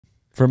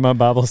For my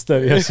Bible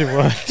study, yes, it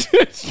was.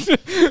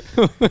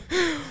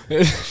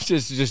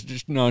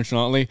 just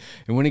nonchalantly.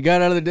 And when he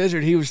got out of the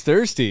desert, he was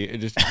thirsty and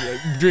just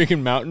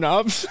drinking mountain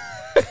ops.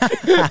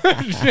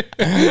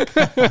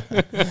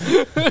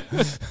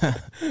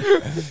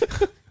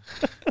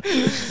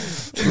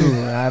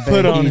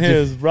 Put on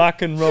his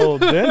rock and roll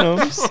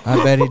denims.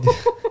 I bet he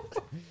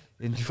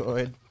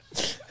enjoyed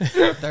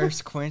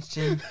thirst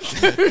quenching.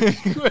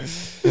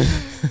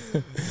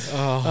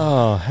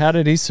 Oh, how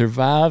did he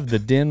survive the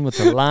den with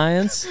the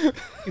lions?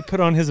 He put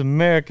on his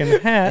American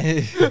hat.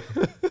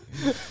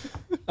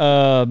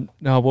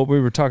 No, what we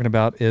were talking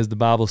about is the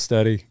Bible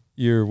study.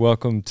 You're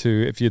welcome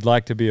to, if you'd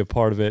like to be a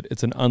part of it.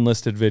 It's an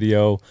unlisted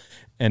video,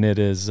 and it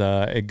is.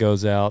 It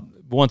goes out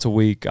once a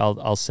week.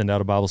 I'll send out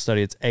a Bible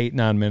study. It's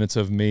 8-9 minutes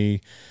of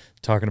me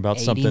talking about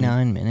 89 something.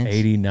 89 minutes.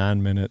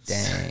 89 minutes.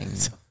 Dang.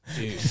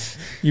 Dude.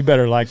 You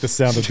better like the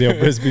sound of Dale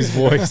Brisby's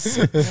voice.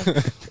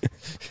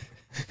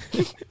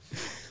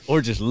 Or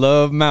just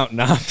love mountain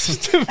ops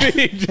to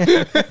feed.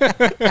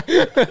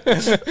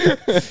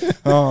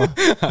 Oh,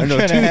 I'm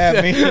going to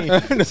have me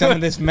some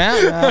of this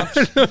mountain ops.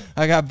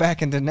 I got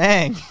back in Da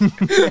Nang.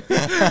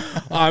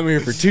 I'm here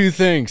for two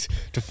things: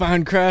 to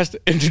find Christ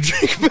and to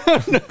drink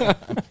mountain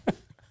ops.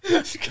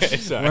 Okay,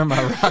 sorry. Where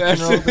my rock and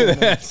roll?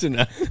 That's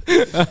enough.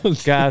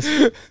 Guys,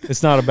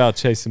 it's not about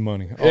chasing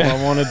money. All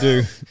I want to do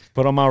is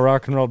put on my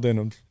rock and roll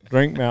denims,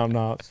 drink mountain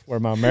ops, wear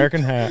my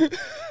American hat,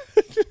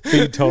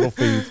 feed Total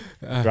Feed,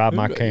 drive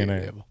my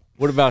Can-Am.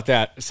 What about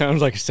that?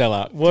 Sounds like a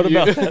sellout. What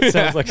about that?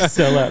 Sounds like a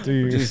sellout to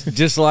you.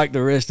 Just like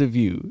the rest of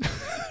you.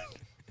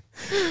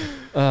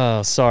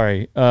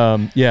 Sorry.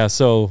 Yeah,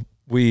 so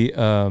we,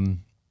 the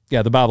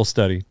Bible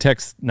study.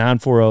 Text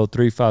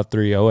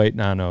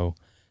 940-353-0890.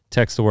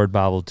 Text the word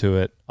Bible to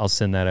it. I'll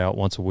send that out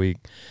once a week.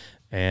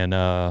 And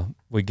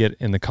we get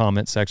in the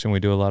comment section. We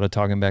do a lot of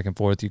talking back and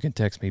forth. You can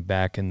text me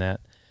back in that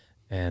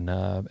and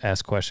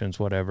ask questions,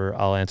 whatever.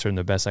 I'll answer them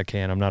the best I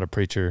can. I'm not a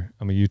preacher.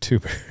 I'm a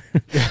YouTuber.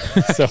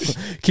 So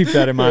keep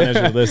that in mind as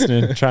you're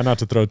listening. Try not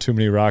to throw too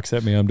many rocks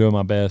at me. I'm doing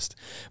my best.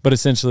 But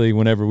essentially,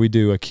 whenever we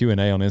do a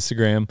Q&A on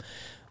Instagram,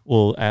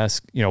 we'll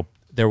ask,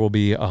 there will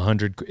be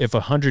 100. If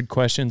 100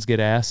 questions get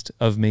asked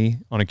of me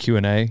on a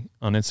Q&A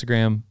on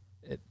Instagram,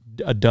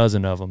 a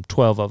dozen of them,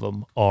 12 of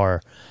them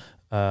are,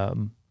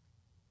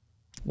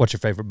 what's your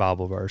favorite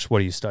Bible verse?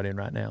 What are you studying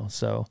right now?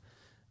 So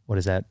what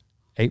is that,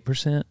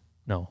 8%?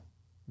 No,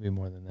 it'd be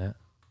more than that.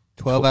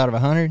 12 out of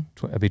 100?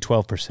 It'd be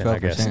 12%, I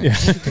guess. Yeah.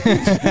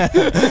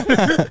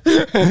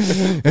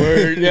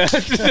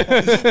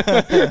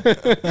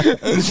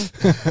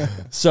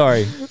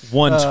 Sorry,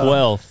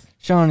 1/12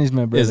 Sean is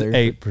my brother. is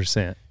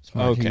 8%.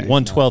 Okay.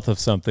 1/12 of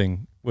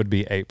something would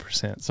be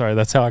 8%. Sorry,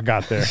 that's how I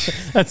got there.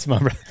 That's my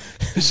brother.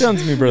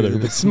 Sean's me brother,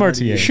 but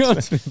smarty ain't.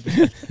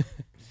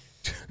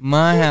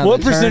 My house.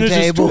 What percentage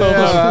is 12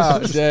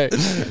 out of Yeah.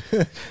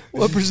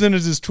 What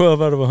percentage is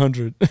 12 out of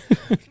 100?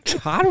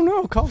 I don't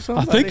know. Call I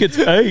somebody. think it's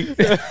 8.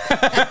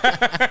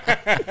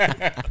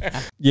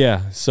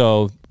 Yeah,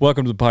 so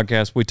welcome to the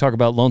podcast. We talk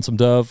about Lonesome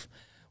Dove.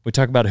 We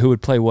talk about who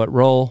would play what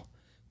role.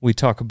 We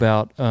talk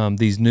about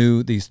these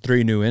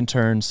 3 new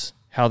interns,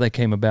 how they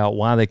came about,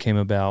 why they came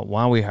about,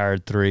 why we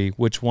hired 3,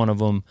 which one of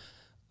them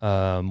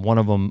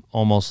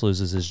almost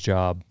loses his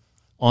job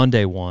on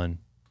day 1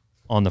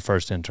 on the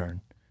first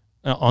intern,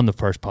 on the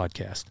first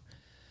podcast.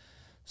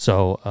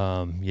 So,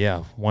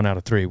 1 out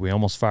of 3. We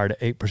almost fired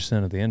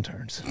 8% of the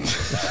interns.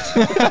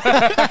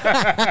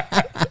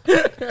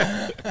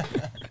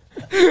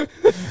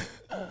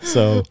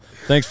 So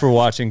thanks for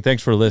watching.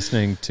 Thanks for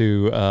listening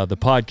to the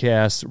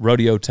podcast,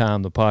 Rodeo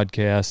Time, the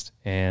podcast.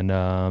 And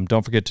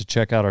don't forget to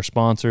check out our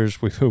sponsors,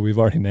 who we've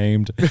already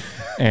named,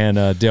 and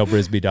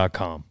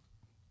dalebrisby.com.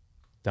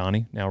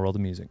 Donnie, now roll the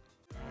music.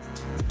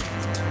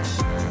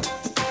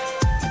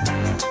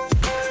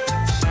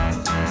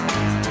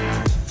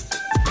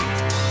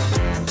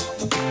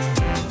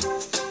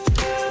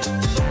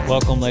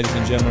 Welcome, ladies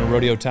and gentlemen,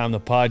 Rodeo Time, the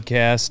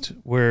podcast.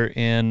 We're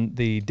in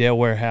the Dale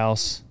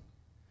Warehouse,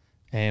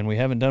 and we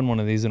haven't done one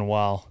of these in a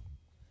while.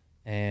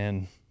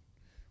 And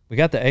we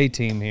got the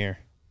A-team here.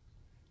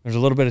 There's a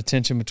little bit of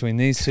tension between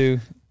these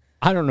two.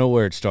 I don't know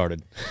where it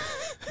started.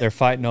 They're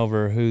fighting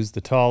over who's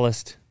the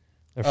tallest.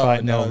 They're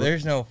fighting over.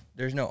 There's no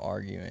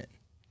argument.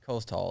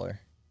 Cole's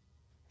taller.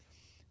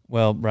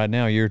 Well, right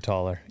now you're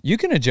taller. You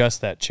can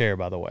adjust that chair,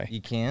 by the way.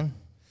 You can.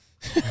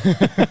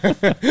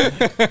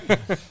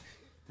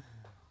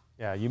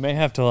 Yeah, you may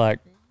have to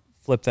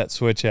flip that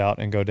switch out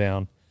and go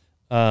down.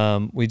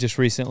 We just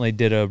recently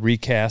did a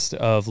recast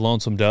of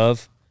Lonesome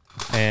Dove,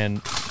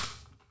 and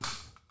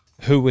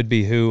who would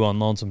be who on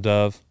Lonesome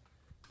Dove.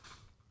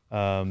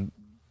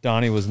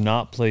 Donnie was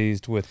not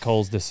pleased with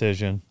Cole's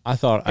decision. I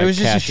thought It was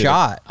just a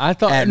shot. I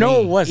thought at no,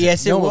 me. it wasn't.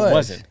 Yes, it was. It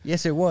wasn't.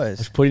 Yes, it was.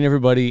 I was putting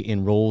everybody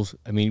in roles.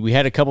 I mean, we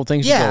had a couple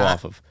things to go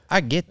off of.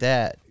 I get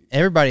that.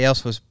 Everybody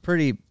else was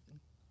pretty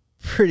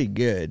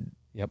good.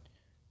 Yep.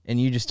 And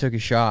you just took a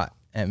shot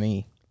at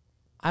me.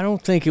 I don't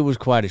think it was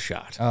quite a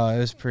shot. Oh, it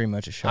was pretty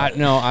much a shot.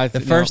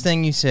 The first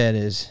thing you said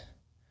is,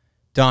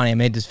 Donnie, I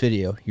made this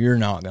video. You're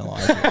not going to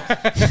like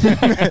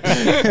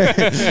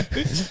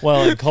it.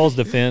 Well, in Cole's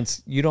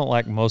defense, you don't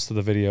like most of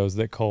the videos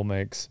that Cole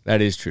makes.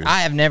 That is true.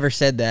 I have never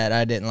said that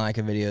I didn't like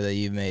a video that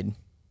you've made.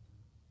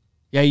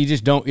 Yeah, you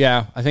just don't.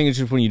 Yeah, I think it's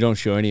just when you don't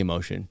show any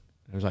emotion.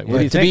 I was like, what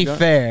do you to think? Be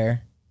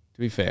fair, To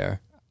be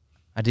fair,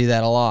 I do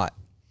that a lot.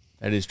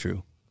 that is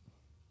true.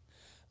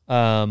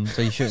 So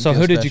you shouldn't. So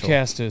feel who did you special.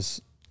 cast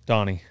as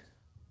Donnie?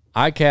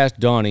 I cast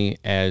Donnie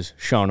as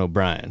Sean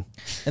O'Brien.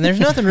 And there's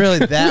nothing really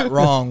that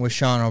wrong with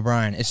Sean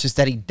O'Brien. It's just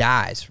that he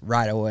dies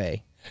right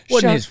away.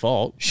 Wasn't Sean- his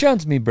fault.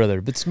 Sean's me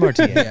brother, but smart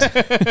yet.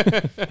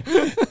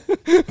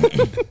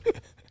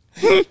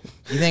 You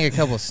think a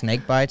couple of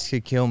snake bites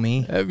could kill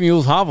me? That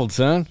mule's hobbled,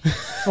 son.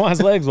 That's why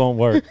his legs won't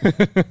work.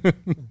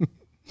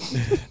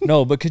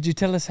 No, but could you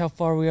tell us how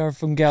far we are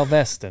from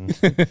Galveston?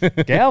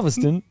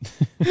 Galveston?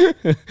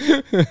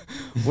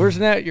 Where's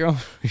that? You're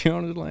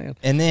on his land.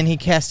 And then he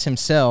cast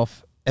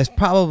himself as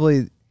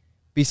probably,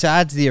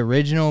 besides the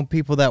original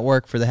people that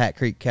work for the Hat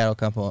Creek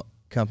Cattle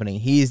Company,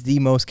 he is the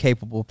most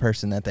capable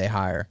person that they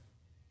hire.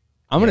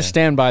 I'm going to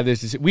stand by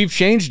this. We've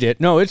changed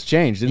it. No, it's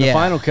changed. In the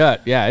final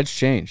cut, yeah, it's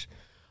changed.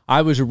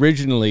 I was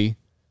originally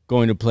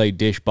going to play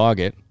Dish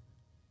Boggett,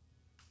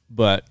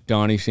 but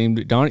Donnie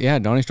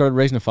started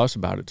raising a fuss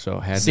about it, so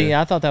I had to.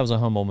 I thought that was a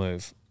humble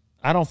move.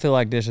 I don't feel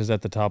like Dish is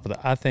at the top of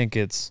the. I think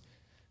it's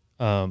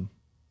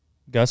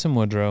Gus and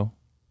Woodrow,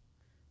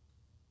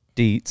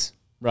 Dietz,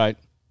 Right.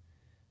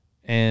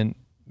 and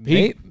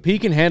He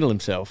can handle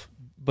himself.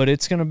 but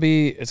it's gonna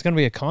be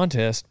a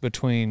contest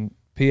between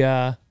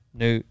Pi,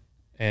 Newt,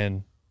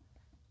 and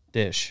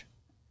Dish.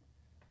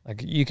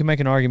 Like you can make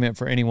an argument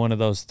for any one of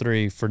those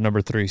three for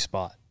number 3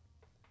 spot.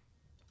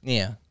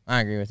 Yeah,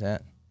 I agree with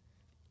that.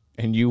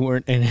 And you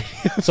weren't in it.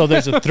 So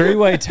there's a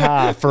 3-way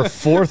tie for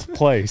 4th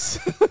place.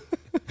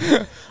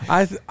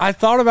 I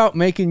thought about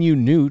making you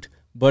Newt,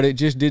 but it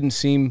just didn't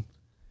seem.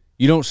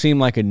 You don't seem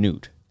like a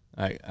Newt.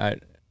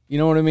 You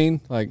know what I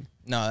mean? Like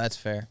No, that's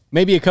fair.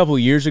 maybe a couple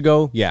years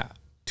ago, yeah.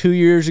 2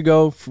 years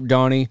ago, for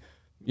Donnie,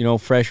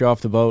 fresh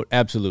off the boat,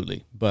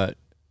 absolutely. But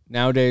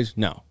nowadays,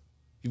 no.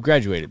 You've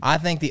graduated. I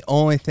think the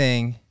only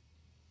thing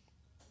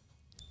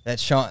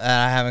that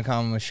I have in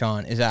common with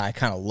Sean is that I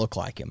kind of look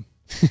like him.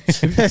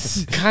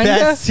 That's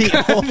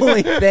the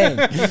only thing.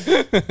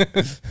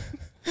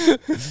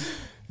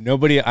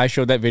 I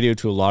showed that video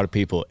to a lot of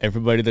people.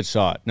 Everybody that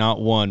saw it, not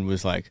one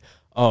was like,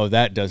 oh,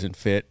 that doesn't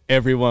fit.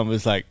 Everyone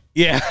was like,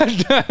 yeah.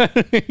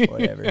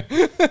 Whatever.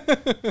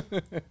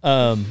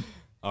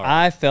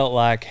 I felt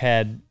like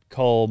had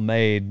Cole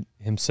made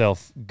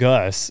himself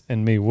Gus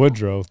and me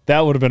Woodrow, that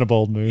would have been a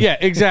bold move. Yeah,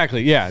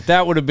 exactly. Yeah,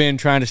 that would have been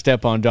trying to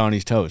step on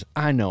Donnie's toes.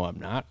 I know I'm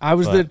not. I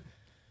was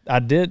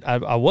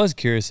I was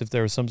curious if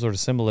there was some sort of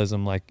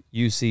symbolism, like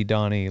you see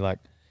Donnie, like,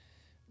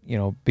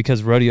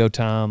 because rodeo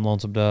time,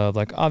 Lonesome Dove,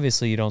 like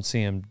obviously you don't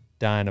see him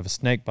dying of a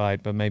snake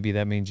bite, but maybe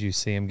that means you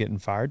see him getting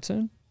fired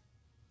soon.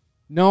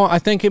 No, I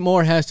think it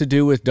more has to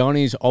do with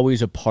Donnie's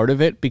always a part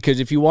of it, because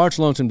if you watch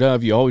Lonesome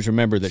Dove, you always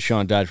remember that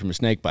Sean died from a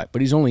snake bite,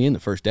 but he's only in the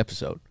first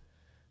episode.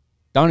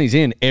 Donnie's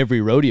in every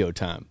rodeo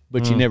time,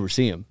 but you never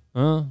see him.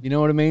 You know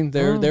what I mean?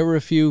 There were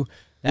a few.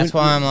 That's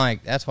why I'm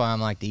like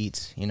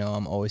Dietz.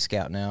 I'm always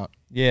scouting out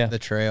the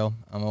trail.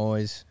 I'm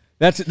always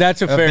That's a fair.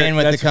 I've been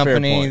with the that's a fair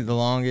company point. the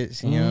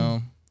longest.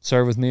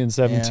 Serve with me in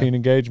 17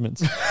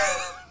 engagements.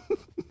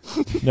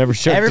 Never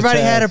shirked Everybody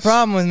the had a task.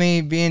 problem with me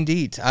being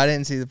Dietz. I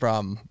didn't see the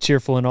problem.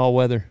 Cheerful in all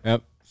weather.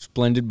 Yep,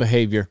 splendid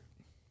behavior.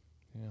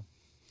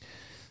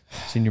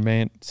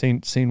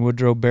 Seen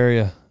Woodrow bury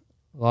a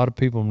lot of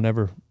people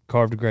never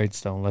carved a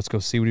gravestone. Let's go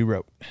see what he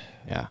wrote.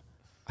 Yeah,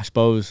 I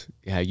suppose.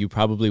 Yeah, you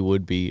probably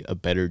would be a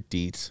better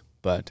Dietz,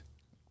 but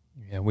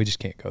Yeah, we just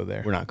can't go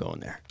there. we're not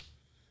going there.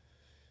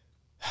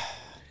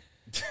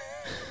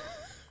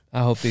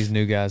 I hope these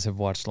new guys have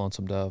watched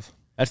Lonesome Dove.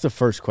 That's the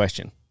first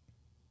question.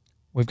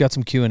 We've got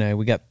some Q&A.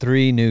 We got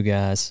 3 new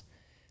guys.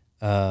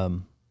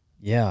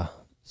 Yeah.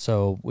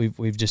 So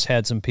we've just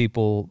had some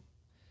people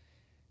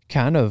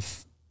kind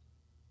of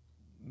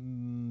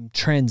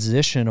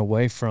transition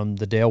away from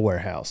the Dale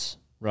warehouse.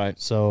 Right.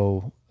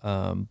 So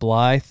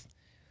Blythe,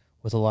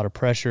 with a lot of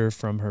pressure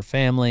from her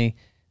family,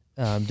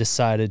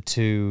 decided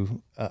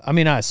to, I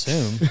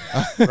assume,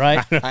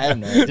 right? I have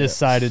no idea.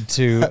 Decided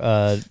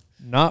to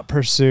not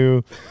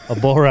pursue a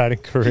bull riding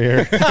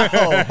career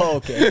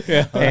Oh,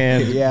 okay.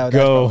 and Yeah, that's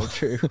go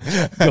probably true.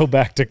 go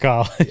back to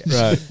college.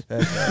 Right.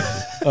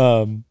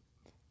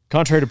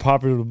 Contrary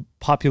to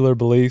popular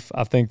belief,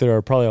 I think there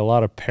are probably a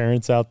lot of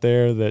parents out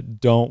there that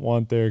don't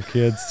want their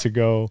kids to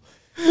go,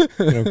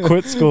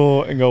 quit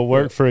school and go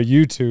work for a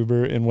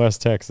YouTuber in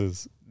West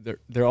Texas.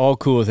 They're all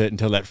cool with it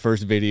until that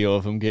first video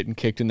of him getting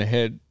kicked in the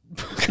head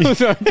goes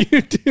on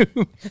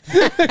YouTube.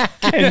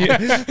 And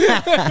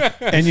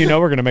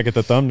we're gonna make it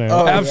the thumbnail.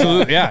 Oh,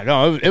 Absolutely. Yeah.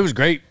 No, it was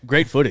great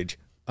footage.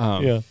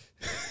 Yeah.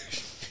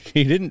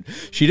 She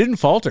didn't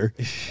falter.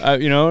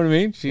 You know what I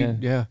mean?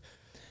 Yeah.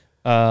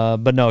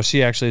 But no,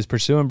 she actually is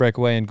pursuing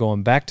Breakaway and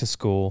going back to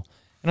school.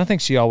 And I think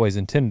she always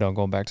intended on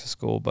going back to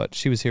school, but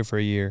she was here for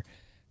a year.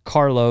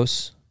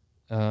 Carlos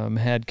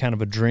had kind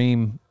of a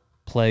dream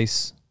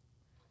place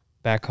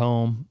back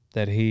home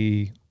that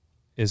he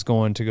is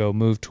going to go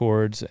move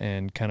towards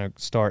and kind of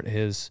start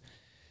his.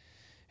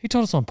 He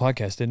told us on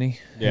podcast, didn't he?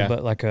 Yeah.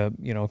 But like a,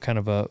 kind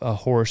of a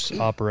horse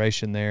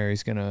operation there.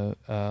 He's going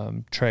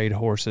to trade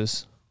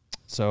horses.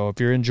 So if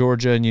you're in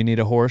Georgia and you need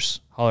a horse,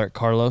 holler at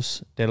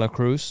Carlos de la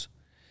Cruz,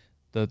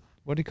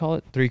 what do you call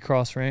it? 3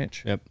 Cross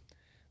Ranch. Yep.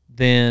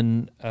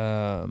 Then,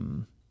 I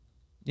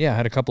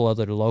had a couple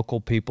other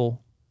local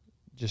people.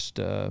 Just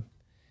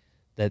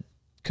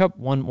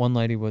one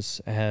lady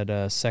had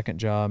a second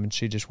job, and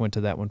she just went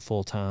to that one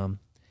full time.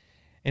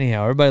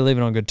 Anyhow, everybody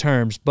leaving on good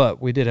terms, but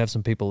we did have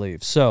some people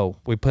leave. So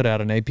we put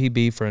out an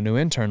APB for a new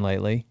intern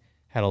lately,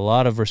 had a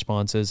lot of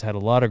responses, had a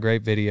lot of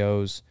great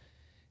videos,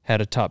 had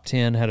a top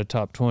 10, had a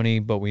top 20,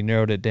 but we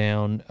narrowed it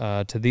down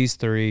to these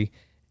 3,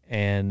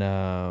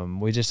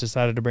 and we just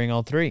decided to bring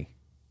all 3.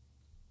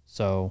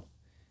 So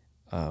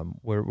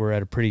we're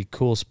at a pretty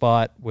cool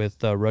spot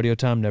with Rodeo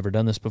Time. Never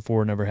done this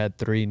before, never had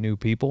 3 new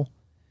people.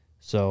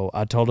 So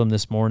I told them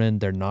this morning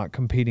they're not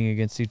competing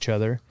against each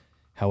other.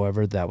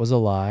 However, that was a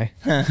lie.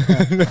 I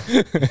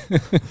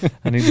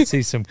need to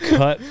see some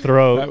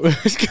cutthroat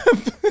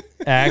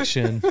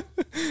action.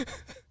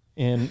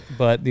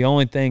 But the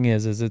only thing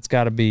is it's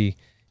got to be,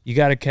 you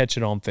got to catch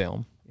it on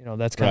film.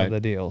 That's kind of the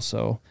deal.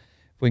 So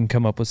if we can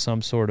come up with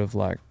some sort of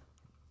like.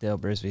 Dale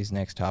Brisby's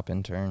next top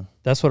intern.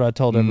 That's what I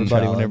told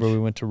everybody whenever we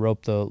went to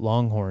rope the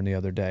longhorn the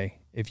other day.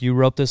 If you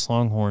rope this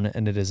longhorn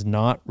and it is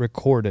not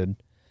recorded,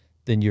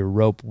 then your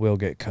rope will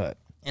get cut.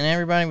 And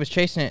everybody was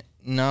chasing it.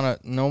 No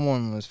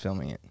one was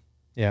filming it.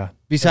 Yeah.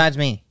 Besides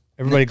me.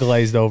 Everybody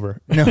glazed over.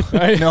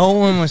 No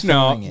one was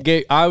filming it.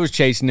 Gabe, I was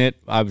chasing it.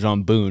 I was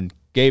on Boone.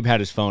 Gabe had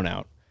his phone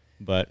out,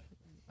 but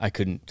I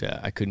couldn't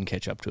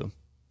catch up to him.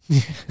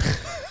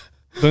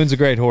 Boone's a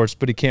great horse,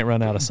 but he can't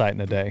run out of sight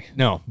in a day.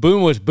 No,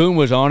 Boone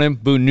was on him.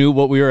 Boone knew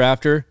what we were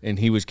after, and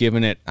he was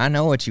giving it. I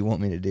know what you want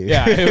me to do.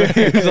 Yeah,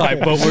 it was like,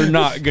 but we're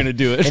not going to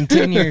do it. And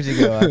 10 years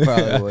ago, I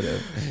probably would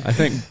have. I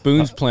think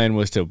Boone's plan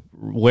was to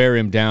wear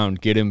him down,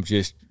 get him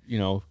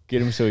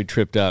so he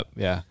tripped up.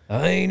 Yeah.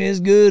 I ain't as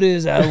good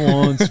as I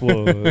once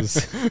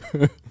was.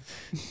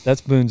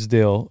 That's Boone's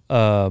deal.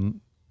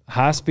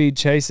 High-speed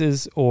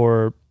chases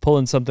or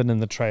pulling something in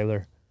the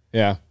trailer.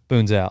 Yeah.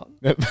 Boone's out.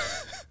 Yep.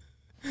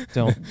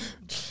 Don't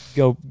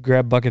go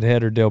grab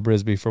Buckethead or Dale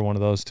Brisby for one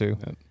of those 2.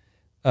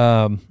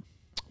 Yep.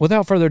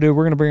 Without further ado,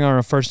 we're going to bring on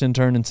our first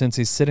intern, and since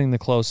he's sitting the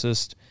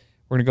closest,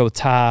 we're going to go with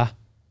Ty.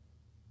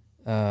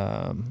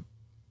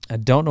 I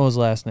don't know his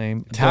last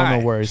name. I don't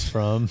know where he's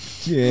from.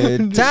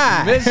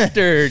 Ty.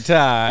 Mr.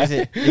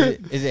 Ty.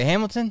 Is it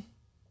Hamilton?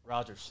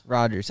 Rogers.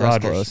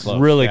 That's close.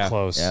 Really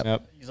close.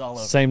 Yep. He's all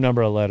over. Same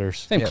number of letters.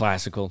 Same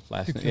classical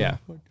last name. Yeah.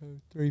 1,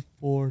 2, 3,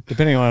 4.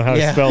 Depending on how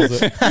he spells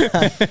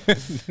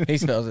it. He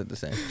spells it the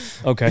same.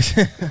 Okay.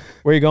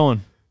 Where are you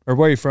going? Or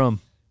where are you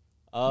from?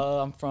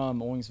 I'm from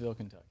Owensville,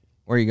 Kentucky.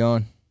 Where are you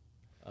going?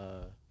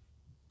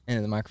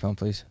 Into the microphone,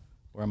 please.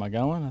 Where am I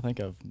going? I think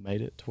I've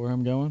made it to where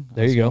I'm going.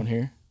 There you go. Going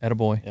here.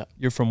 Attaboy. Yep.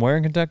 You're from where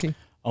in Kentucky?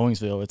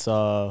 Owensville. It's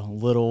a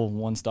little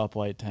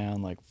one-stoplight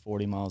town, like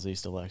 40 miles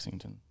east of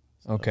Lexington.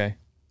 So, okay.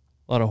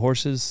 A lot of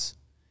horses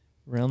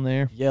around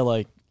there? Yeah,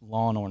 like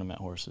lawn ornament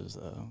horses,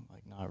 though.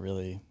 Like not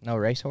really. No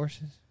race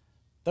horses?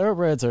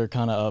 Thoroughbreds are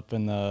kind of up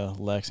in the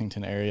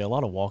Lexington area. A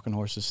lot of walking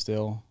horses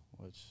still,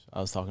 which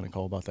I was talking to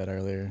Cole about that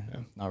earlier. Yeah.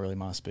 Not really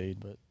my speed,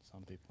 but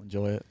some people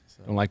enjoy it.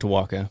 So. Don't like to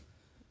walk, huh?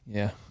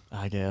 Yeah.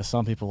 I guess.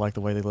 Some people like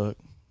the way they look.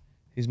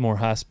 He's more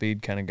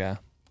high-speed kind of guy.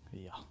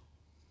 Yeah.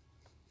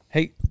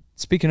 Hey,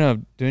 speaking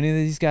of, do any of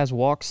these guys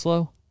walk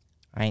slow?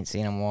 I ain't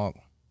seen them walk.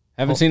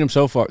 Haven't seen them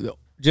so far.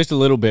 Just a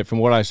little bit from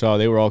what I saw.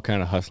 They were all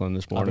kind of hustling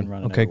this I've morning. been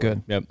running Okay, everywhere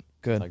good. Yep.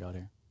 Good. since I got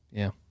here.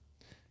 Yeah.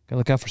 Gotta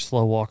look out for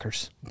slow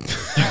walkers.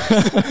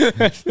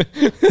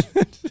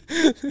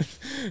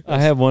 I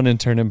had one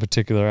intern in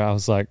particular. I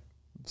was like,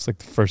 it's like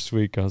the first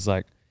week, I was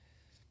like,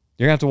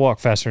 you're gonna have to walk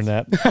faster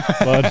than that,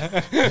 bud.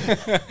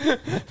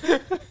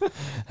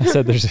 I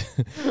said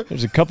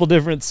there's a couple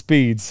different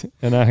speeds,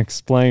 and I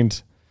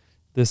explained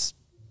this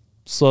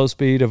slow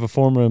speed of a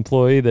former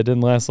employee that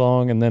didn't last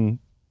long, and then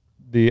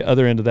the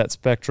other end of that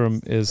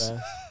spectrum is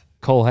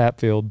Cole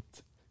Hatfield.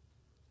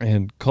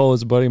 And Cole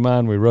is a buddy of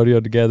mine. We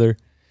rodeoed together.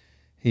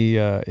 He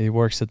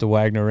works at the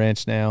Wagner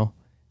Ranch now,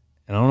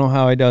 and I don't know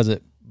how he does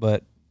it,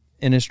 but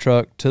in his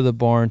truck to the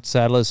barn,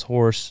 saddle his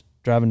horse,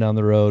 driving down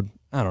the road,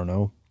 I don't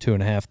know,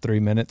 2.5, 3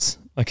 minutes.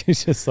 Like,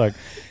 he's just like,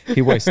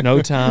 he wastes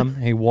no time.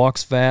 He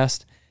walks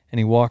fast, and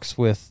he walks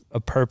with a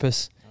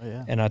purpose. Oh,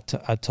 yeah. And I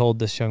told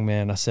this young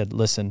man, I said,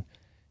 listen,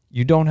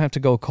 you don't have to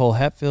go Cole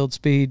Hatfield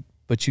speed,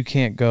 but you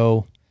can't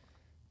go,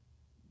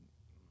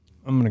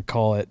 I'm going to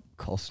call it,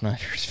 Cole Snyder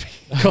speed.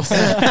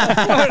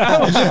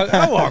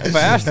 I walk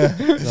fast.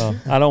 No,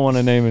 I don't want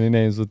to name any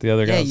names with the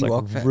other Yeah, guys. you Like,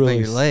 walk fast, really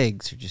but your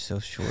legs are just so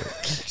short.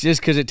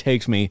 Just because it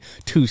takes me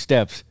 2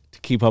 steps to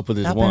keep up with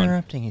his Stop one.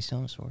 interrupting. He's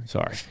telling a story.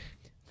 Sorry.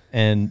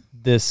 And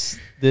this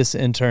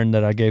intern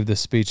that I gave this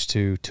speech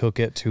to took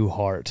it to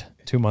heart.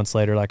 2 months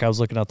later, like, I was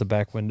looking out the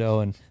back window,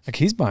 and like,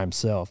 he's by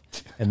himself,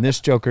 and this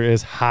joker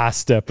is high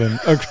stepping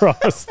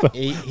across the.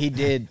 He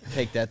did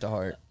take that to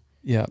heart.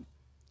 Yeah.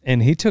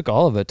 And he took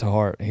all of it to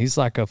heart. He's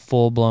like a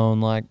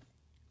full-blown, like,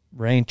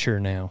 rancher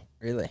now.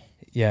 Really?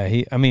 Yeah,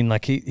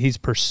 he's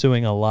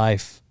pursuing a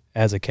life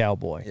as a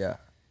cowboy. Yeah.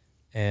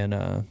 And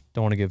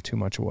don't want to give too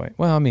much away.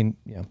 Well, I mean,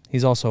 yeah,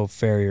 he's also a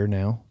farrier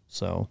now.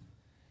 So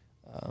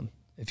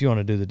if you want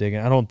to do the digging,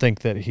 I don't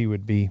think that he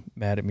would be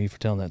mad at me for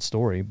telling that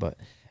story. But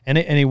and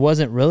he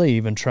wasn't really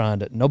even trying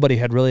to. Nobody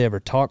had really ever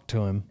talked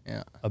to him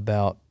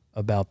about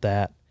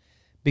that,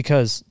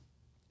 because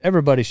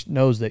everybody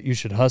knows that you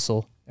should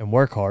hustle and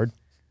work hard.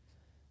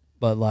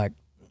 But like,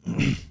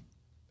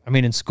 I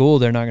mean, in school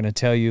they're not going to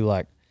tell you,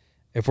 like,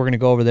 if we're going to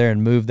go over there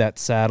and move that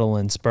saddle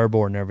and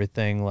spurboard and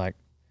everything, like,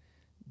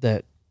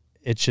 that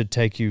it should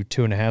take you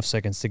 2.5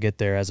 seconds to get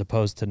there as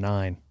opposed to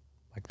 9.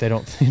 Like, they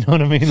don't, you know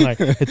what I mean? Like,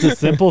 it's a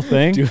simple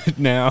thing. Do it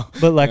now.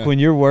 But like when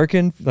you're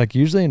working, like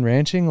usually in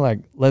ranching, like,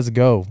 let's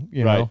go,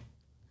 you know?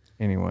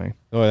 Anyway.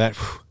 Oh, I He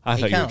thought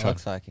you were kind of talking.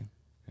 looks like him.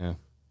 Yeah.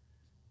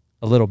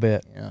 A little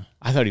bit. Yeah.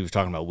 I thought he was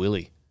talking about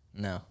Willie.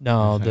 No.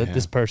 No,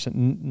 this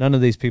person, none of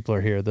these people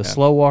are here. The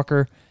slow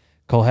walker,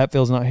 Cole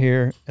Hatfield's not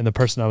here, and the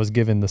person I was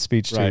giving the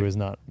speech to is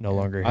no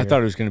longer here. I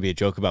thought it was going to be a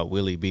joke about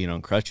Willie being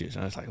on crutches,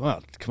 and I was like,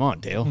 "Well, come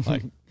on, Dale."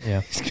 Like,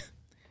 yeah,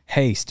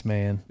 haste,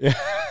 man. Yeah,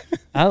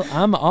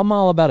 I'm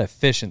all about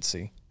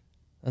efficiency.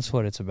 That's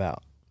what it's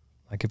about.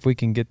 Like, if we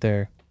can get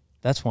there,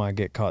 that's why I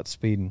get caught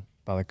speeding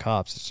by the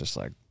cops. It's just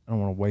like, I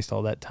don't want to waste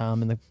all that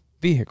time in the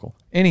vehicle.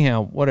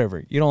 Anyhow,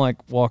 whatever. You don't like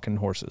walking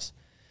horses,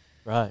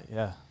 Right?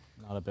 Yeah,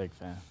 not a big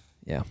fan.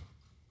 yeah.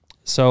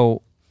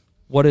 So,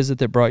 what is it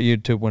that brought you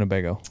to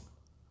Winnebago?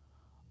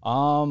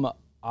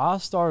 I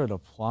started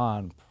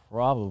applying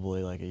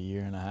probably like 1.5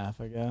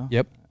 years ago.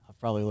 Yep. I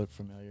probably look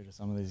familiar to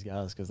some of these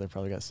guys because they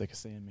probably got sick of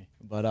seeing me.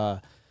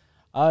 But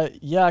I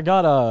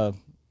got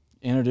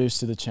introduced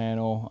to the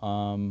channel.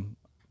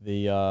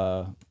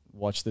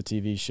 Watched the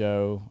TV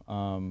show.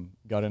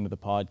 Got into the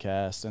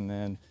podcast, and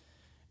then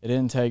it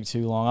didn't take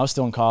too long. I was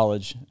still in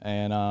college,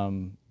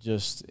 and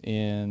just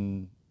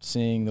in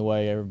seeing the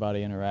way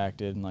everybody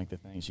interacted and like the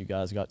things you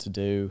guys got to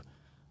do,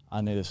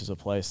 I knew this was a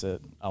place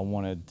that I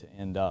wanted to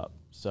end up.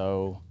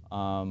 So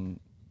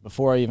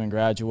before I even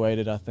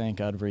graduated, I think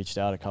I'd reached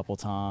out a couple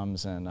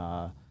times and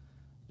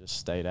just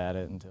stayed at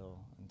it until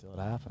it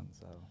happened.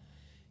 So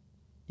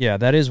Yeah,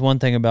 that is one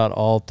thing about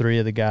all 3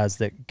 of the guys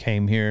that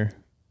came here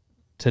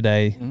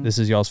today. Mm-hmm. This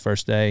is y'all's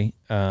first day.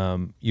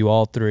 You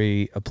all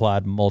 3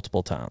 applied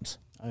multiple times.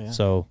 Oh, yeah.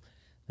 So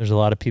there's a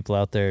lot of people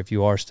out there. If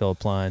you are still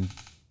applying,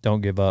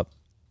 don't give up.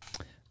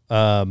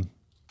 I'm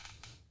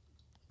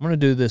going to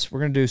do this.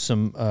 We're going to do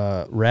some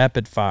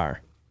rapid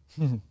fire.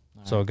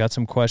 So I got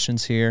some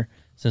questions here.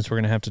 Since we're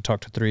going to have to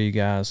talk to 3 of you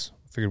guys,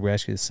 I figured we'd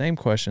ask you the same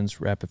questions,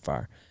 rapid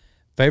fire.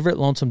 Favorite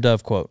Lonesome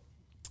Dove quote?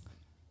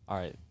 all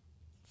right.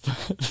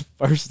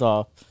 First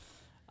off,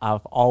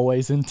 I've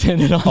always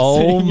intended on Oh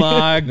singing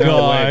my it.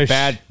 gosh.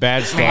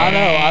 Bad start. I know.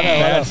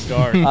 Bad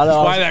start. I know.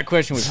 That's why that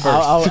question was first.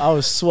 I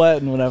was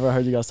sweating whenever I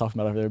heard you guys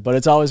talking about it over there. But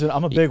it's always been,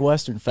 I'm a big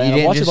Western fan.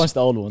 I watched a bunch of the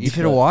old ones. You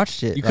could have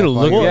watched it. You could have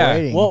like, looked. while you were Yeah.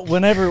 waiting. Well,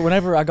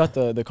 whenever I got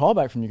the call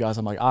back from you guys,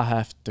 I'm like, I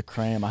have to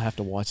cram. I have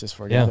to watch this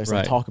for you. Yeah, They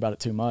right. talk about it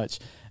too much.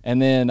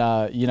 And then,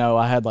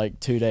 I had like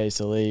 2 days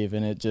to leave,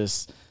 and it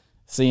just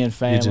seeing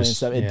family and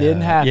stuff. It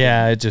didn't happen.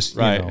 Yeah, it just,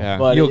 Right, you know, yeah.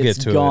 But you'll it's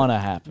get to gonna it.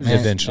 happen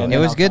Eventually. And it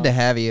then was I'll good to come.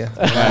 have you.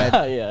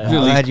 I'm Yeah,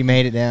 glad you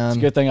made it down. it's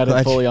a good thing I didn't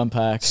Glad fully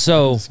unpack.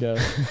 So Let's go.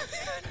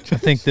 I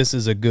think this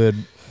is a good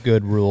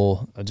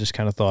rule. I just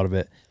kind of thought of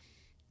it.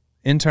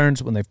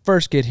 Interns, when they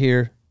first get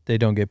here, they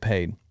don't get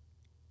paid.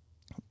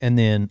 And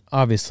then,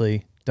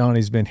 obviously,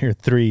 Donnie's been here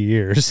 3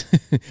 years.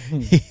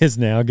 He is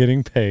now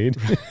getting paid.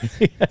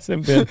 He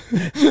hasn't been,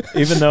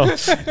 even though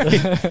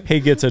he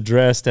gets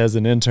addressed as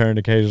an intern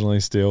occasionally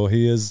still,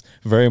 he is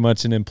very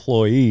much an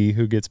employee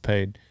who gets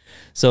paid.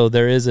 So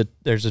there's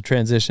a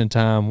transition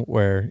time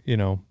where,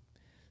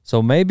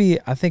 so maybe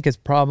I think it's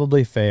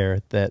probably fair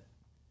that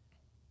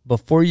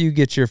before you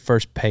get your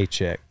first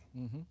paycheck,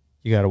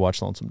 you got to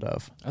watch Lonesome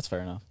Dove. That's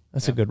fair enough.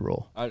 That's a good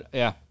rule. I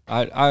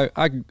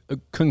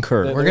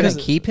concur. We're going to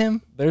keep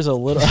him? There's a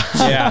little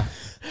Yeah.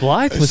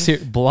 Blythe was here.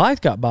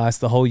 Blythe got by us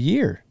the whole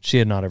year. She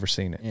had not ever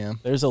seen it. Yeah.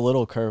 there's a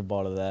little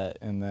curveball to that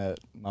in that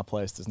my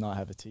place does not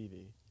have a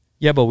TV.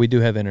 Yeah, but we do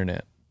have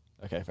internet.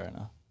 Okay, fair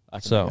enough. I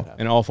can So- make that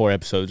happen. And all 4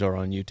 episodes are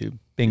on YouTube.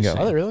 Bingo.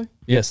 Are they really?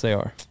 Yes, they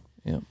are.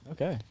 Yeah,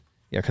 Okay.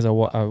 yeah. Because I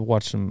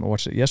watched them. I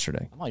watched it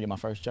yesterday. I might get my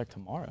first check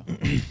tomorrow.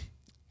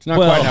 It's not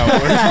Well- quite how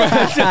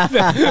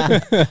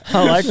it works.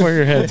 I like where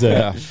your head's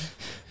at. Yeah.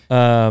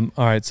 All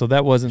right, so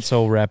that wasn't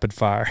so rapid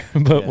fire,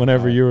 but Yeah,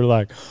 whenever all right. you were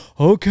like,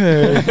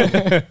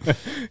 okay,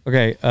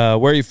 okay,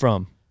 where are you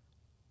from?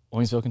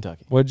 Waynesville,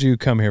 Kentucky. What'd you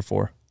come here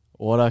for?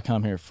 What I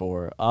come here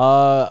for?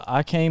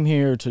 I came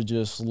here to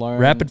just learn.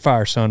 Rapid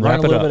fire, son. Learn Wrap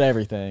a it little up. bit of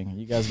everything.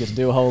 You guys get to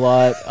do a whole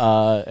lot,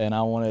 and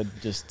I want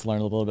to just learn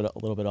a little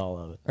bit all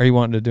of it. Are you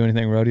wanting to do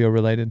anything rodeo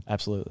related?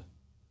 Absolutely.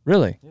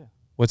 Really? Yeah.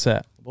 What's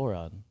that? Bull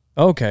riding.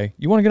 Okay.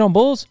 You want to get on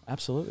bulls?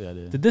 Absolutely, I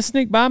did. Did this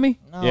sneak by me?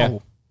 No. Yeah.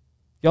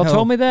 Y'all No.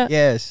 told me that?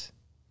 Yes.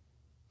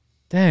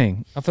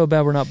 Dang. I feel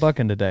bad we're not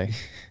bucking today.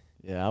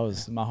 Yeah,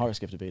 my heart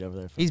skipped a beat over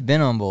there. He's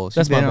been on bulls.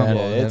 That's He's been my on bad.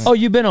 bulls. It's- Oh,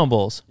 you've been on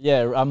bulls.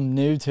 Yeah, I'm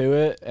new to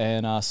it,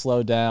 and I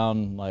slowed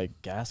down.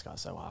 Like gas got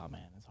so high,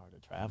 man. It's hard to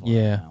travel.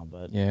 Yeah. Right now,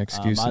 but Yeah,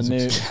 excuses. I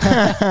knew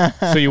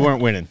So you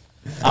weren't winning.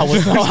 I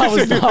was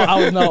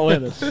not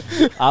winning.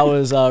 I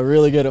was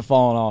really good at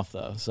falling off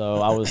though, so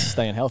I was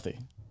staying healthy.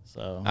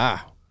 So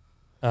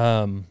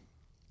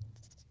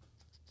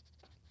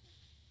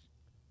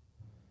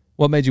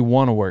What made you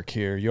want to work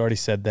here? You already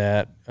said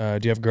that. Do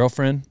you have a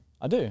girlfriend?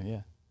 I do.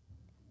 Yeah,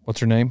 What's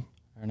her name?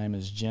 her name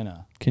is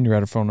Jenna. Can you write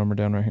her phone number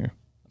down right here?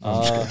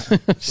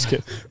 Just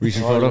kidding.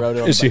 Recent I already photo. wrote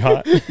it on Is she the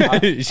hot?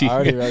 I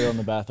already wrote it on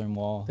the bathroom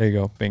wall. There you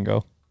go.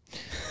 Bingo.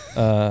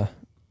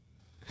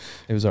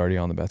 It was already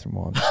on the bathroom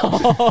wall.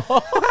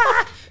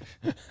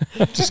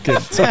 Just kidding.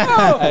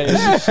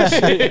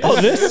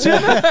 This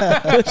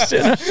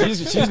Jenna?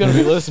 She's gonna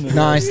be listening. to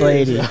Nice this.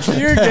 lady.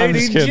 You're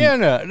dating kidding.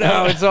 Jenna.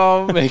 No, it's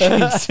all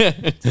making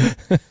sense.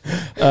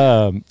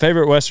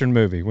 Favorite Western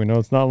movie? We know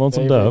it's not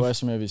Lonesome Favorite Dove.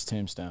 Western movie is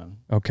Tombstone.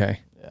 Okay.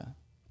 Yeah,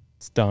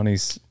 It's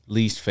Donnie's.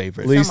 Least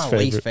favorite. Least It's not my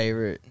least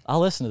favorite. favorite, I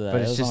listened to that.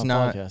 but It it's was just on a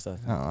not, podcast, I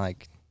think. not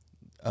like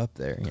up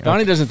there. You know?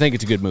 Donnie doesn't think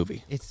it's a good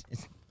movie. It's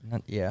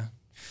not. Yeah.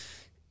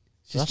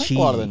 It's I just think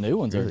a lot of the cheesy, new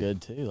ones are really.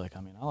 good too. Like,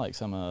 I mean, I like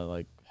some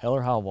like Hell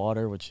or High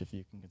Water, which if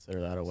you can consider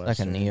that a It's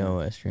Western. like a neo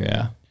Western.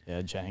 Yeah.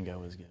 Yeah, Django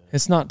was good.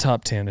 It's not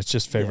top 10. It's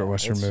just favorite Yeah,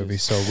 Western it's movie.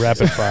 just- So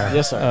rapid fire.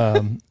 Yes,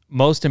 sir.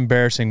 Most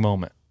embarrassing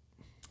moment.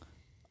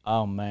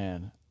 Oh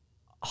man.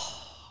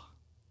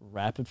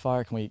 Rapid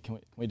fire. Can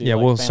we do? Yeah,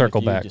 like we'll Family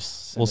circle Feud? back.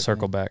 Just send We'll it to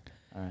circle me? back.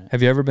 All right.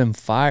 Have you ever been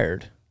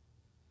fired?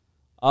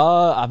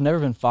 I've never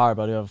been fired,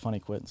 but I do have a funny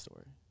quitting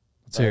story.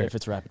 Let's hear If it.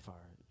 it's rapid fire,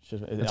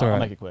 That's I'll all right.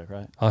 make it quick,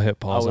 right? I'll hit I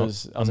pause.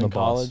 was I'm the in boss.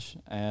 college,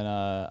 and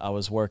I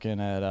was working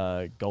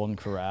at Golden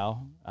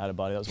Corral. I had a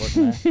buddy that was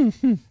working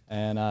there,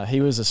 and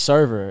he was a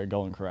server at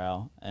Golden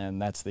Corral,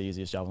 and that's the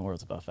easiest job in the world.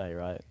 It's a buffet,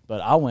 right?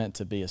 But I went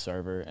to be a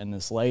server, and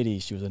this lady,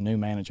 she was a new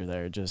manager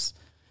there, just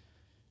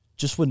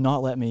would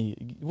not let me,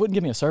 wouldn't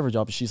give me a server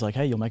job. But she's like,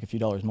 hey, you'll make a few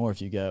dollars more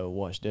if you go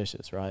wash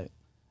dishes, right?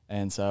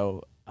 And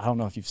so I don't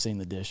know if you've seen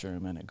the dish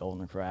room in at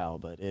Golden Corral,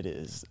 but it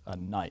is a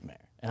nightmare.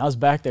 And I was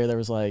back there. There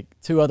was like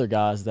two other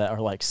guys that are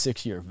like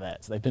 6-year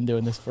vets. They've been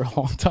doing this for a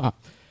long time.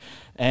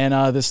 And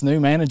this new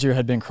manager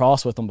had been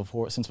cross with them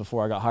since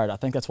before I got hired. I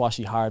think that's why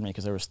she hired me,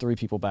 because there was 3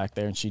 people back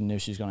there, and she knew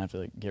she was going to have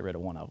to get rid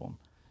of one of them.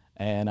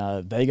 And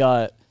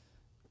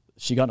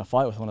she got in a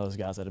fight with one of those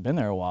guys that had been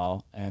there a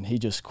while, and he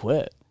just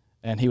quit.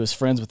 And he was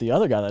friends with the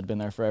other guy that had been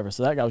there forever.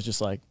 So that guy was just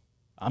like,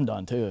 I'm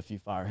done too if you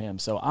fire him.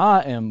 So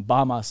I am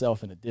by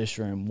myself in a dish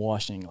room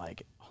washing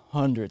like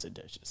hundreds of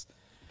dishes.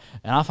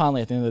 And I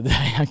finally, at the end of the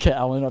day,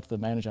 I went up to the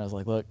manager and I was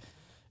like, look,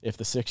 if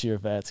the 6-year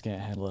vets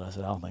can't handle it, I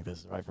said, I don't think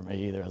this is right for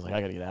me either. I was like,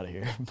 I got to get out of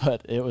here.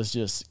 But it was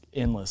just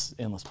endless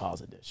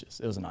piles of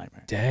dishes. It was a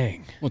nightmare.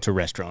 Dang. Well, it's a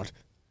restaurant.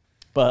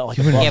 But like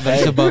a Yeah, but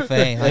it's a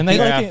buffet. and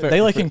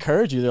Like, they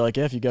encourage you. They're like,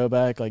 yeah, if you go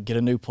back, like get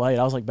a new plate.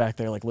 I was like back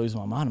there like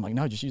losing my mind. I'm like,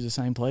 no, just use the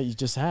same plate you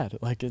just had.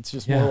 Like it's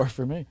just Yeah. more work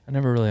for me. I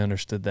never really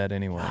understood that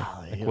anyway.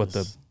 Golly, Like it what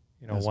was-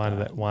 the, it was why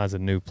bad. why is a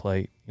new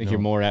plate? I think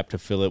you're more apt to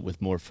fill it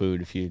with more food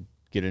if you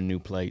get a new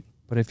plate.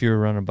 But if you were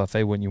running a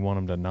buffet, wouldn't you want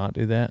them to not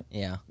do that?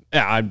 yeah.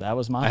 Yeah, That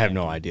was my. I have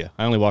no thinking. idea.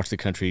 I only watched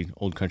the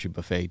old country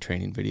buffet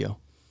training video.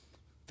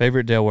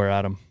 Favorite Delaware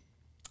item?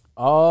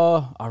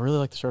 I really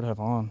like the shirt I have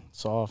on.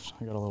 Soft.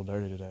 I got a little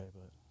dirty today,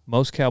 but.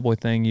 Most cowboy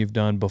thing you've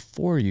done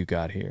before you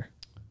got here?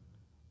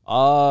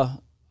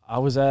 I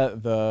was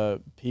at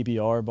the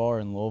PBR bar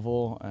in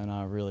Louisville, and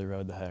I really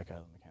rode the heck out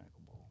of the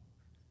mechanical bull.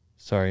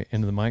 Sorry,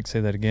 into the mic.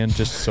 Say that again,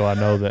 just so I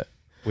know that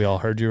we all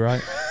heard you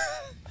right.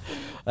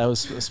 That was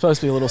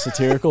supposed to be a little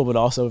satirical, but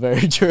also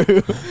very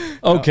true.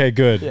 Okay,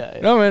 good. Yeah.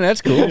 No, man,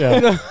 that's cool.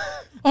 Yeah.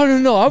 Oh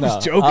no, I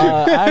was joking.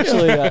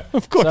 Actually,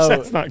 Of course, so-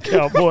 that's not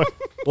cowboy.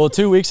 well,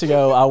 2 weeks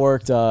ago, I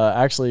worked.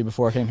 Actually,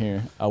 before I came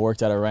here, I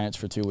worked at a ranch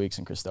for 2 weeks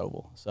in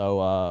Cristobal.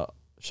 So,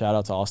 shout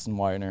out to Austin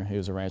Whitener, he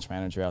was a ranch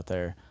manager out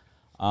there.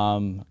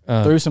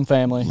 Through some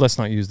family. Let's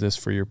not use this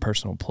for your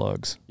personal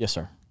plugs. Yes,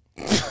 sir.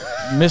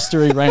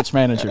 Mystery ranch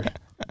manager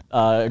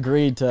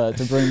agreed to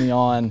bring me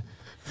on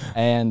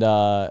and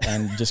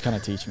just kind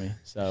of teach me.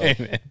 So,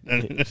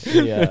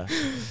 yeah.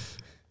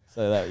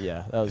 So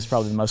that was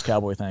probably the most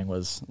cowboy thing,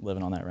 was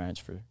living on that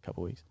ranch for a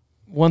couple weeks.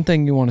 One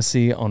thing you want to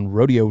see on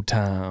Rodeo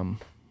Time?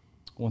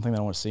 One thing that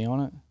I want to see on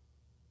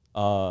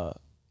it,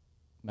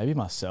 maybe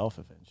myself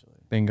eventually.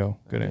 Bingo.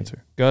 Good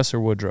answer. Gus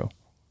or Woodrow?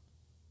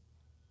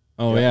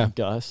 Oh, yeah.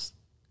 Gus.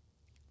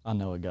 I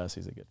know a Gus.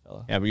 He's a good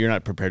fella. Yeah, but you're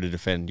not prepared to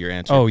defend your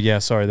answer. Oh yeah,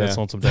 sorry, that's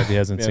Yeah. Lonesome Dove. He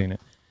hasn't Yeah. seen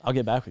it. I'll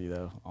get back with you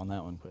though on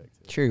that one quick.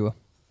 Too. Sure you will.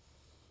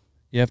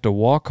 You have to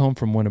walk home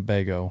from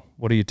Winnebago.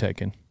 What are you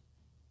taking?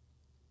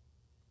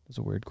 That's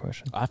a weird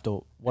question. I have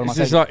to. What am I This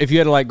is taking? like if you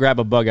had to like grab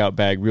a bug out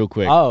bag real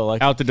quick, Oh,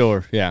 like out the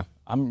door. Yeah.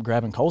 I'm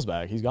grabbing Cole's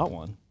bag. He's got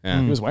one.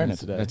 Yeah. He was wearing it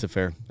today. That's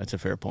a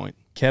fair point.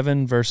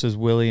 Kevin versus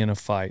Willie in a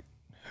fight.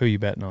 Who you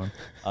betting on?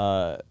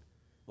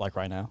 Like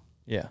right now,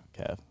 Yeah,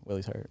 Kev.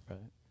 Willie's hurt, right?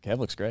 Kev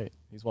looks great.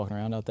 He's walking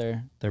around out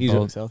there. they're He's He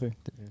both looks healthy.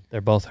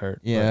 they're both hurt.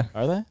 Yeah.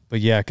 Are they? but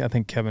yeah, I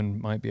think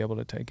Kevin might be able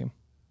to take him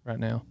right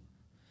now.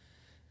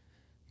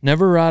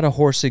 never ride a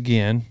horse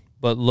again,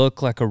 but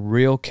look like a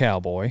real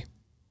cowboy,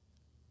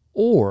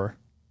 or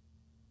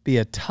be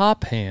a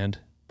top hand,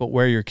 but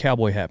wear your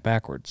cowboy hat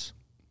backwards.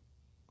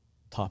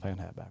 Top hand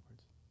hat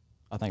backwards.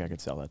 I think I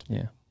could sell that to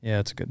Yeah. Yeah,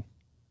 it's a good.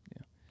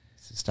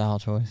 It's a style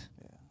choice.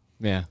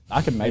 Yeah.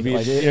 I could maybe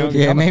like,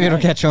 Yeah, maybe it'll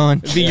catch on.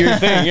 Be your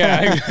thing,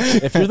 yeah.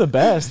 if you're the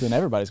best, then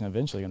everybody's gonna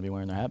eventually gonna be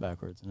wearing their hat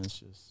backwards, and it's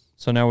just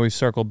So now we've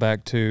circled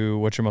back to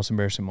what's your most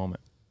embarrassing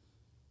moment?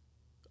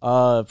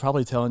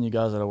 probably telling you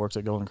guys that I worked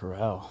at Golden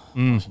Corral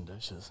washing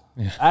dishes.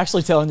 Yeah.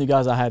 Actually telling you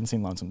guys I hadn't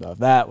seen Lonesome Dove.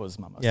 That was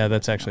my most Yeah,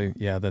 that's embarrassing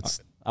actually, yeah, that's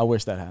I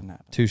wish that hadn't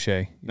happened.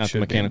 touche. Not the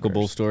mechanical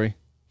bull story.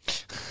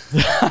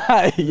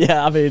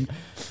 Yeah, I mean,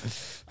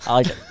 I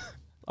like it.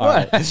 All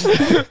right.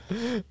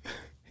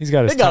 He's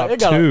got his It got- top it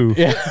got- two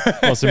Yeah.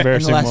 most In the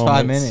embarrassing last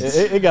 5 moments. minutes.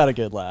 It got a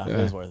good laugh. It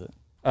was worth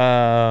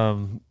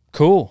it.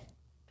 Cool.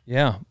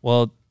 Yeah.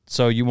 Well,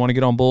 so you want to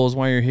get on bulls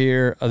while you're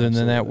here. Other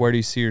than that, where do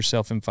you see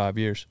yourself in 5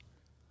 years?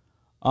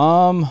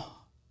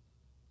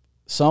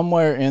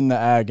 Somewhere in the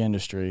ag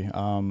industry.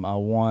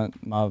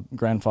 My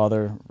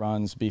grandfather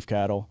runs beef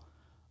cattle.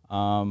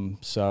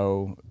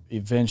 So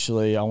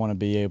eventually I want to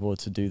be able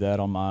to do that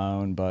on my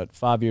own. But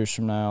 5 years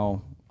from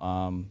now,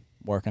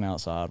 working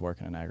outside,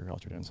 working in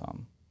agriculture, doing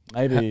something.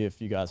 Maybe if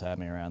you guys have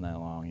me around that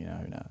long,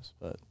 who knows?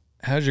 But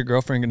How's your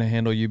girlfriend going to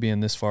handle you being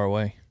this far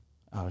away?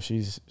 oh,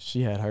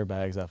 she had her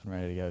bags up and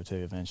ready to go too.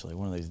 Eventually,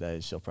 one of these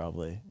days, she'll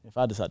probably, if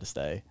I decide to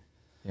stay.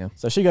 Yeah.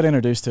 So she got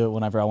introduced to it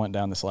whenever I went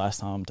down this last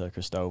time to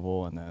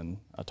Cristobal, and then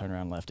I turned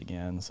around and left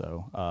again.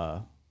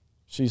 So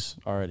she's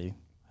already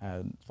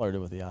had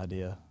flirted with the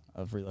idea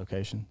of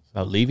relocation.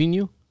 About leaving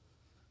you?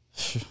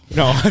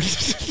 No.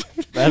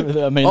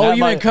 I mean, Oh, that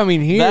you ain't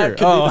coming here. That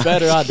could Oh. be the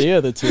better idea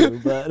of the two,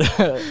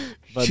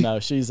 but no,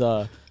 she's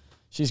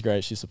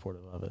great. She's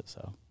supportive of it.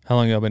 So How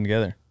long y'all been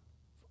together?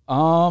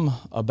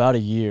 about a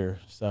year.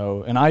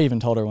 So, and I even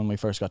told her when we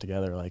first got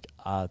together, like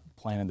I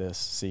planted this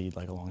seed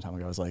like a long time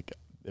ago. I was like,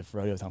 if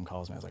Rodeo Time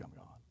calls me, I was like, I'm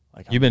gone.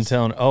 Like You've been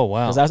telling, oh,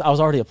 wow. because I was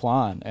already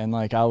applying, and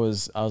like I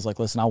was like,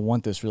 listen, I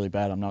want this really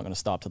bad. I'm not going to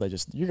stop till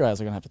you guys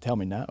are going to have to tell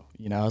me no.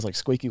 I was like,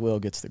 squeaky wheel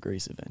gets the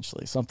grease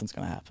eventually. Something's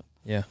going to happen.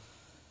 Yeah.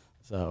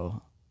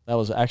 So that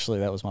was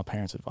my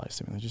parents' advice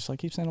to me. They're just like,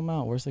 keep sending them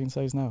out. Worst they can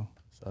say is no.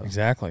 So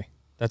Exactly.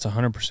 That's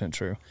 100%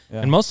 true.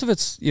 yeah. And most of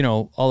it's,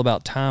 all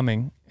about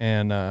timing.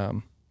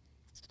 And,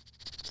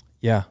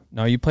 yeah,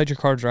 no, you played your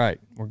cards right.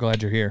 We're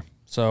glad you're here.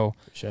 So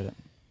Appreciate it.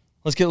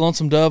 let's get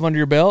Lonesome Dove under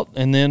your belt,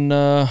 and then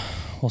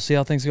we'll see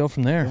how things go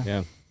from there. Yeah.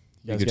 You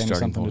guys Good gave me starting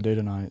something point. to do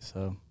tonight.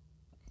 So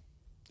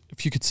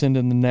If you could send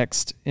in the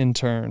next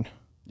intern.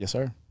 yes,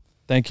 sir.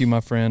 Thank you,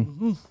 my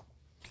friend.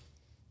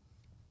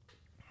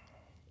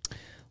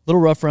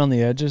 Little rough around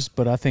the edges,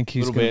 but I think A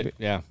he's little going to bit,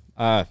 yeah.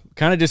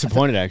 Kind of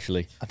disappointed,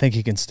 actually. I think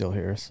he can still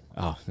hear us.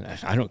 Oh,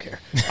 I don't care.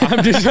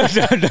 I'm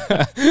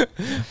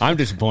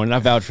disappointed. I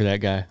vouched for that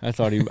guy. I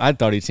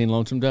thought he'd seen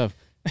Lonesome Dove.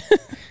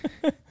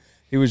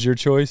 He was your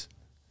choice?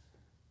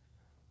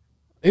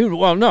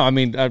 Well, no, I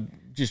mean,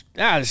 this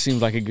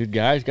seems like a good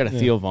guy. He's got a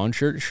Theo Vaughn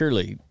shirt.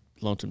 Surely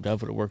Lonesome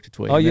Dove would have worked its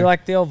way. Oh, in you there.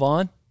 like Theo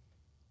Vaughn?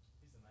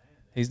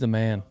 He's the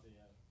man.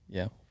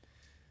 Yeah.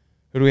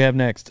 Who do we have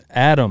next?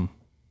 Adam.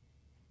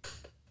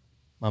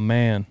 My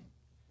man.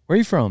 Where are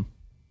you from?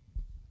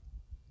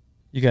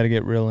 You got to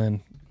get real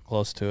in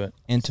close to it.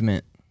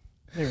 Intimate.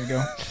 There we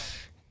go.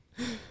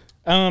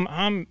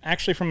 I'm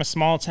actually from a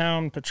small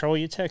town,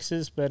 Petrolia,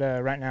 Texas, but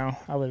right now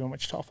I live in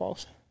Wichita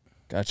Falls.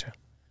 Gotcha.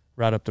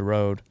 Right up the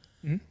road.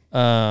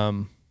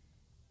 Mhm.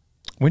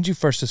 When did you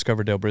first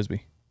discover Dale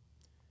Brisby?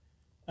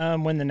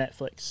 When the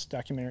Netflix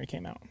documentary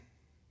came out.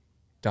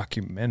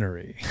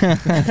 Documentary.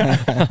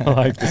 I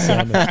like the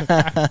sound of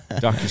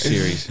it.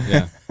 Docu-series.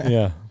 Yeah.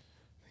 Yeah.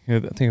 I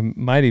think it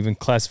might even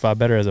classify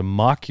better as a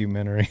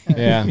mockumentary.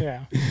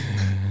 Yeah.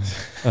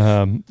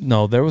 Yeah.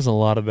 No, there was a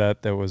lot of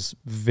that was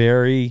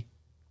very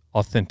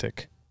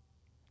authentic,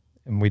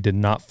 and we did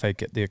not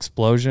fake it. The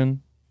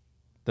explosion,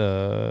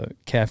 the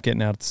calf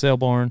getting out at the sale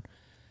barn,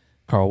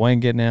 Carl Wayne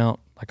getting out,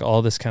 like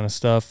all this kind of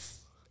stuff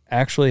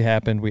actually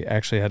happened. We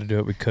actually had to do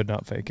it. We could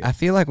not fake it. I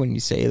feel like when you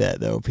say that,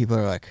 though, people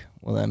are like,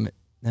 well,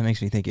 that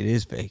makes me think it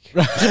is fake.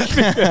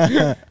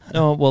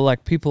 No, well,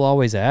 like people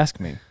always ask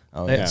me.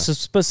 Oh, They- yeah. So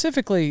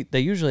specifically, they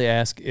usually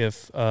ask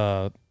if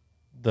the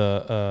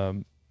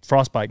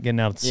frostbite getting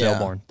out of the sale Yeah.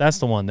 barn. That's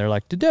the one. They're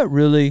like, did that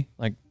really?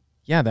 Like,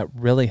 yeah, that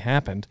really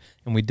happened,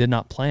 and we did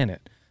not plan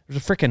it.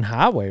 There's a freaking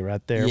highway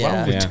right there. Why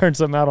don't we Yeah. turn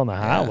something out on the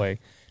highway?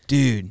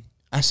 Dude,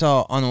 I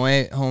saw on the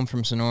way home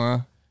from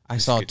Sonora, I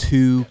saw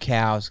 2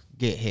 cows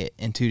get hit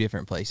in 2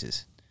 different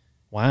places.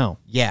 Wow.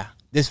 Yeah.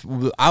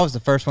 I was the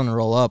first one to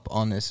roll up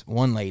on this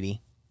one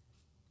lady.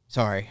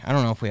 Sorry, I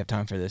don't know if we have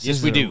time for this.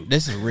 Yes, we do.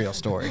 This is a real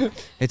story.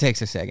 It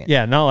takes a second.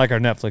 Yeah, not like our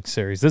Netflix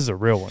series. This is a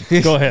real one.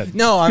 Go ahead.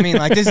 No, I mean,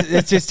 like,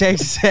 it just takes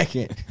a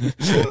second.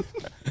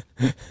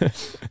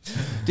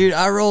 Dude,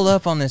 I rolled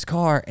up on this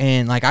car,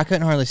 and, like, I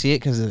couldn't hardly see it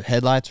because the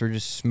headlights were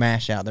just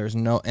smashed out. There was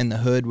and the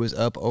hood was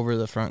up over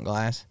the front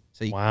glass.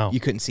 So Wow.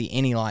 you couldn't see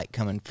any light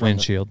coming from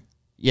Windshield.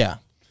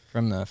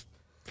 from the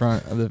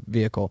front of the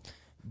vehicle.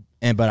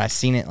 But I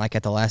seen it, like,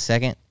 at the last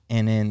second,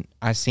 and then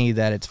I see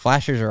that its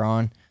flashers are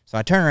on. So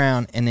I turn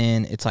around, and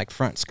then its like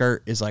front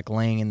skirt is like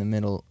laying in the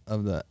middle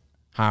of the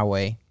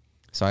highway.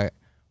 So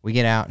we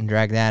get out and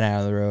drag that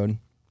out of the road.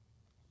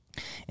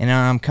 And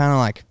I'm kind of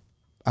like,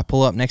 I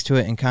pull up next to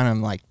it and kind of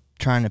like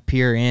trying to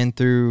peer in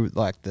through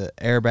like the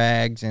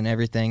airbags and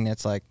everything.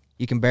 That's like,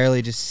 you can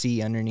barely just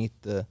see underneath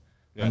the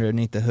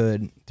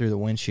hood through the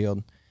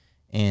windshield.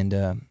 And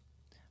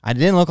I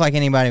didn't look like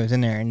anybody was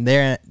in there. And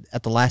there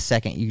at the last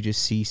second, you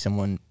just see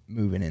someone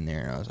moving in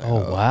there. And I was like,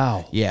 Oh,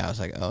 wow. Yeah, I was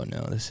like, oh,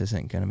 no, this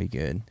isn't going to be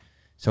good.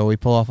 So we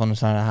pull off on the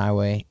side of the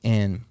highway,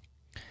 and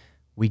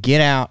we get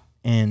out,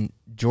 and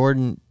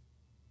Jordan,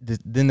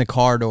 then the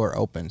car door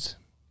opens,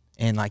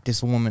 and, like,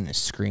 this woman is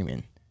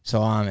screaming.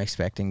 So I'm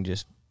expecting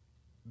just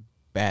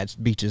bad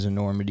beaches of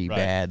Normandy,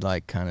 bad,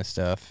 like, kind of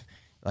stuff.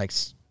 Like,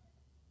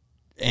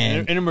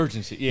 an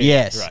emergency. Yeah,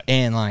 yes. Right.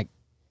 And, like,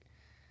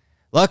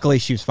 luckily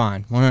she was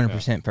fine,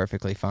 100%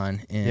 perfectly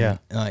fine. And,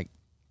 like,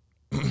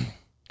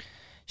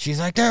 she's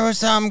like, there was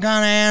some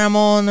kind of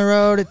animal in the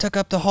road. It took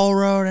up the whole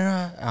road. And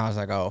I was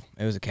like, oh,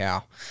 it was a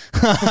cow.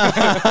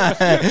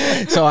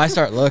 So I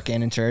start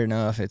looking, and sure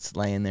enough, it's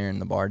laying there in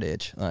the bar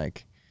ditch.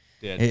 Like,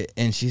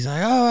 and she's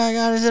like, oh, my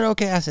God, is it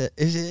okay? I said,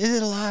 is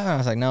it alive? I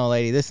was like, no,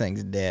 lady, this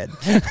thing's dead.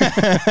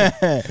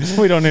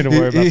 We don't need to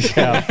worry about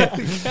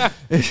the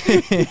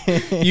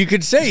cow. You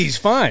could say he's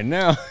fine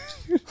now.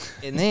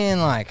 And then,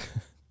 like,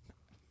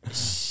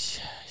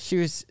 she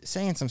was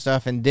saying some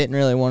stuff and didn't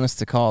really want us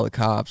to call the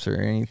cops or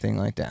anything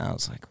like that. I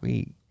was like,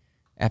 we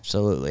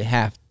absolutely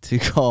have to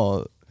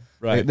call.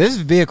 Right. Like, this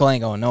vehicle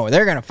ain't going nowhere.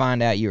 They're going to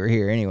find out you were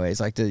here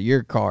anyways. Like,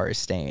 your car is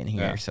staying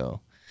here. Yeah.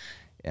 So,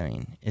 I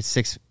mean, it's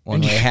 6 one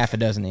way, half a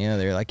dozen the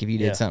other. Like, if you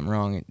did something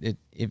wrong,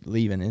 it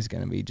leaving is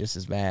going to be just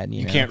as bad.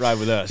 You know? Can't ride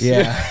with us.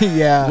 Yeah.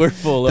 Yeah. We're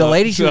full The up,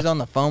 lady she was on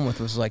the phone with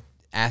was, like,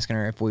 asking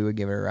her if we would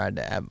give her a ride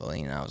to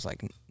Abilene. I was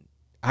like,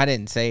 I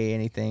didn't say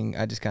anything.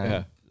 I just kind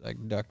of like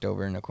ducked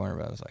over in the corner,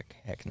 but I was like,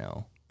 heck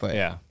no.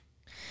 But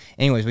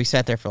anyways, we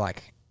sat there for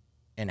like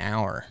an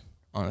hour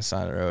on the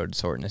side of the road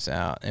sorting this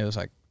out. It was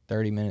like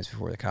 30 minutes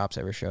before the cops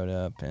ever showed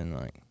up, and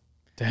like,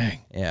 dang.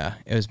 Yeah,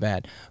 it was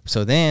bad.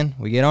 So then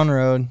we get on the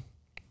road,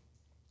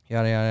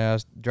 yada yada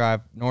yada,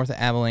 drive north of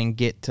Abilene,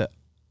 get to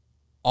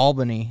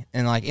Albany,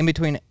 and like in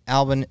between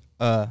Albany,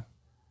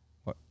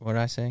 what did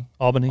I say?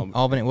 Albany.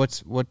 Albany.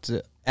 What's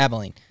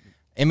Abilene?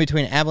 In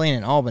between Abilene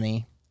and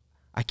Albany,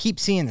 I keep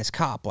seeing this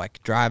cop,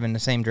 like, driving the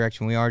same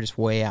direction we are, just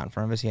way out in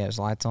front of us. He had his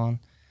lights on.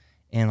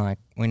 And, like,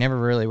 we never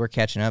really were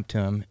catching up to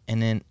him. And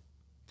then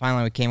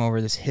finally we came over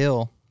this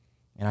hill,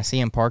 and I see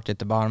him parked at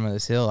the bottom of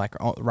this hill, like,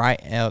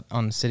 right out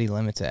on the city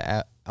limits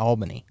at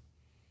Albany.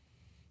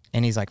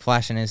 And he's, like,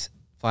 flashing his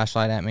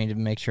flashlight at me to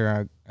make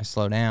sure I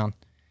slow down.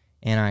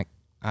 And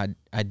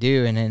I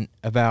do, and then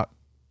about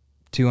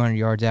 200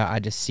 yards out, I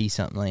just see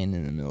something laying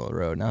in the middle of the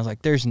road. And I was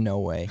like, there's no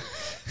way.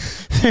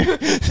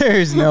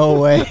 There's no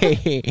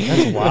way.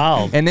 That's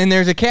wild. And then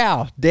there's a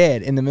cow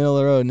dead in the middle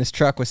of the road, and this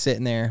truck was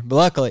sitting there. But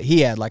luckily,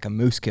 he had like a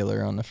moose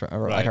killer on the front,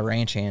 or like a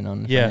ranch hand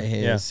on the front of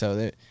his. So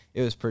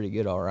it was pretty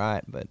good, all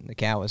right. But the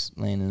cow was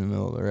laying in the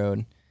middle of the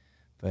road.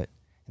 And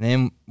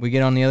then we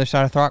get on the other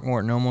side of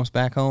Throckmorton, almost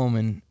back home,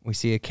 and we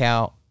see a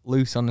cow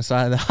loose on the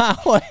side of the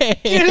highway.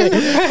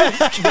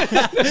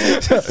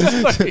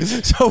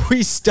 so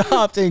we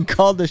stopped and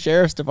called the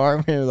sheriff's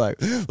department. And was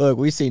like, look,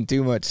 we've seen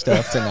too much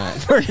stuff tonight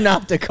for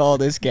not to call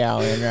this cow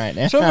in right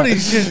now.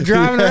 Somebody's just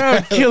driving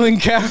around killing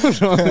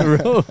cows on the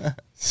road.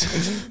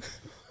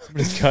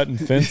 Somebody's cutting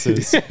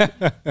fences.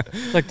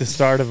 It's like the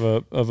start of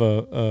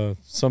a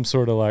some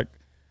sort of like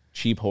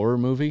cheap horror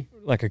movie,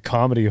 like a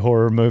comedy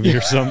horror movie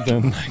or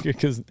something.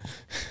 Because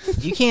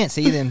you can't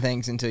see them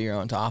things until you're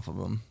on top of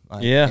them.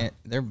 Like,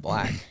 they're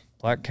black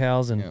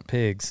cows and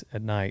pigs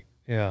at night.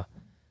 Yeah,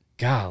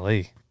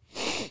 golly,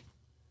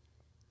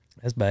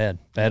 that's bad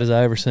as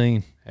I ever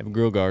seen. Have a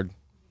grill guard.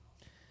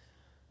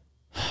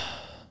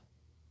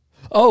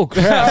 Oh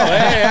crap!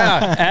 Hey,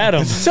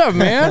 Adam, what's up,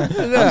 man?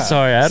 I'm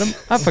sorry, Adam.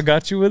 I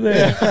forgot you were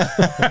there.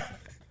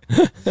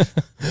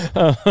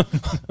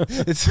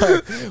 It's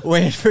like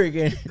when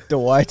freaking the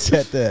White's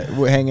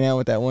we're hanging out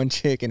with that one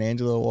chick, and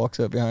Angelo walks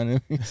up behind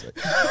him. He's like,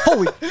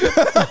 "Holy!"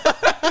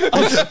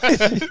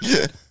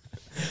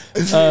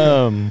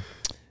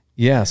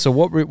 Yeah. So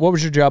what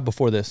was your job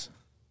before this?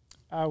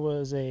 I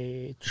was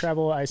a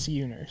travel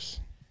ICU nurse.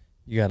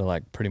 You got to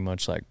like pretty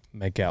much like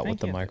make out with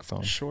the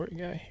microphone. Short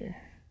guy here.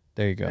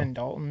 There you go. And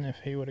Dalton, if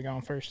he would have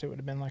gone first, it would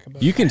have been like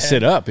you can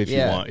sit up if you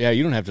want. Yeah,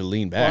 you don't have to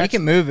lean back. Well, you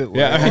can move it.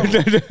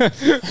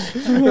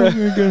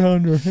 Get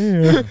under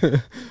here.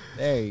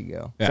 There you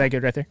go. Is that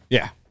good right there?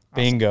 Yeah. Awesome.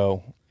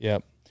 Bingo.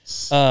 Yep.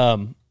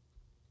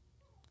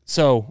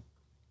 So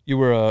you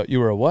were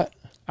a what?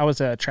 I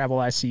was a travel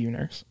ICU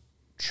nurse.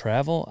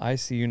 Travel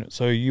ICU.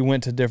 So you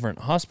went to different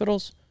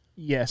hospitals?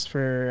 Yes,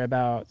 for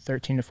about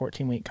 13 to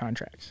 14-week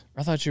contracts.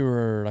 I thought you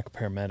were like a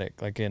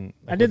paramedic.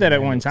 I did that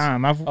at one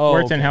time. I've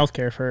worked in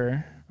healthcare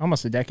for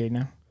almost a decade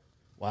now.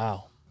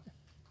 Wow.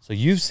 So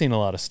you've seen a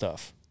lot of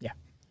stuff. Yeah.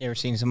 You ever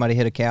seen somebody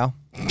hit a cow?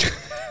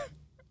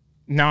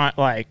 Not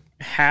like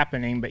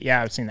happening, but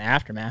yeah, I've seen the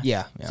aftermath.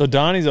 Yeah. So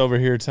Donnie's over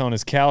here telling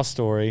his cow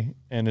story,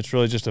 and it's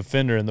really just a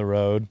fender in the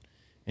road.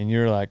 And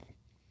you're like,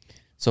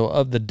 so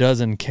of the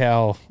dozen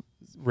cow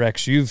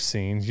wrecks you've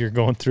seen, you're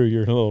going through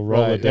your little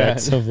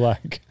Rolodex of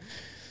like,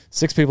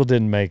 6 people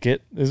didn't make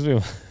it.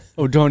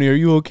 Oh, Donnie, are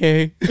you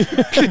okay?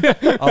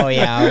 Oh,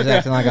 yeah. I was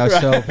acting like I was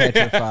so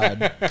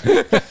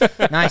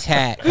petrified. Nice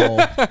hat, Cole.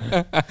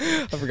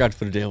 I forgot to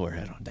put a Delaware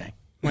hat on. Dang.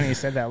 When he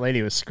said that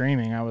lady was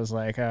screaming, I was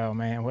like, oh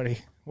man, what do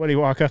you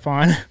walk up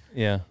on?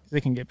 Yeah.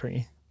 They can get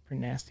pretty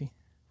nasty.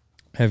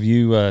 Have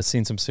you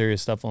seen some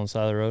serious stuff on the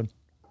side of the road?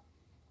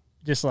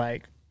 Just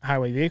like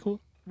highway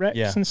vehicle wrecks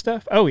Yeah. and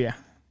stuff. Oh yeah.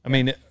 I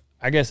mean,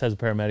 I guess as a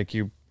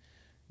paramedic,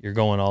 you're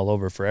going all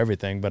over for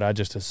everything, but I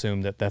just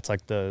assume that that's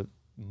like the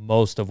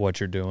most of what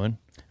you're doing.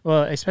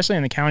 Well, especially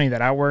in the county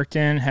that I worked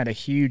in, had a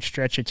huge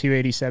stretch of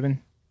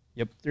 287.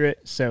 Yep. Through it.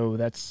 So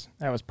that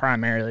was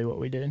primarily what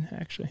we did,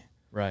 actually.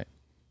 Right.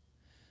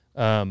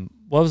 What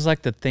was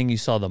like the thing you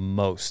saw the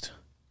most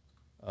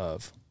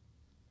of?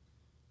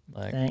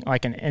 Like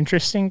an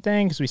interesting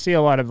thing, because we see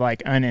a lot of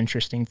like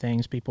uninteresting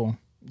things. People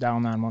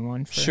dial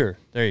 911 for. Sure.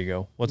 There you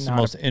go. What's the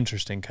most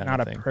interesting kind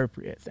of thing? Not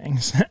appropriate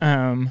things.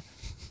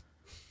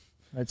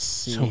 Let's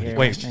see.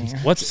 Wait,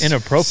 what's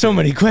inappropriate? So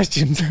many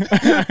questions.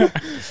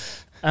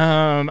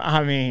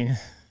 I mean,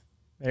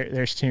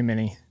 there's too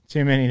many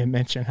to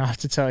mention. I'll have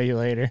to tell you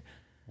later.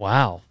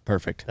 Wow.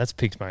 Perfect. That's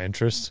piqued my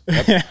interest.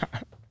 Yeah.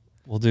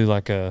 We'll do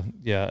like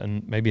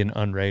and maybe an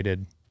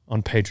unrated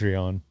on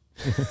Patreon.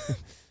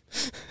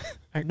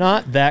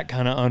 Not that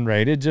kind of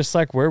unrated, just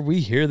like where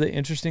we hear the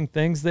interesting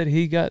things that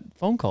he got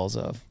phone calls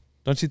of.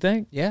 Don't you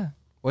think? Yeah.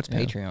 What's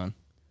Patreon?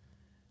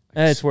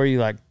 It's where you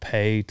like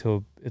pay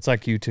to, it's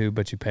like YouTube,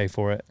 but you pay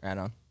for it. Right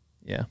on.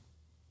 Yeah.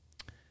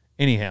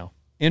 Anyhow,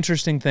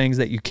 interesting things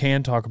that you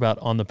can talk about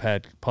on the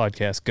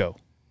podcast. Go.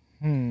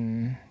 I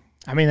mean,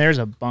 there's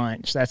a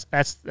bunch. That's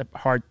the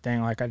hard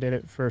thing. Like I did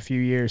it for a few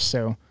years,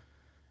 so,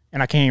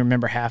 and I can't even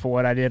remember half of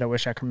what I did. I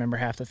wish I could remember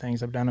half the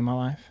things I've done in my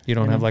life. You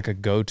don't have like a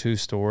go-to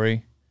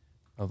story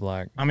of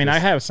like. I mean, I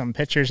have some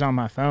pictures on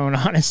my phone,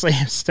 honestly,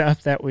 of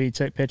stuff that we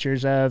took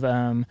pictures of.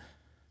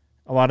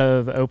 A lot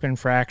of open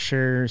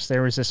fractures.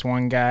 There was this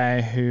one guy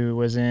who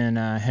was in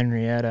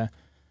Henrietta,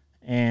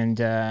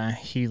 and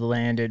he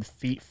landed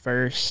feet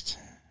first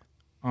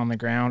on the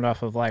ground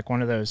off of like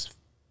one of those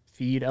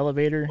feed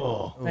elevator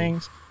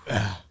things,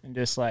 and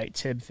just like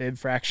tib-fib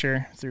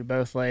fracture through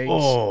both legs,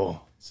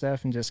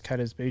 stuff, and just cut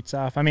his boots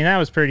off. I mean, that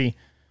was pretty.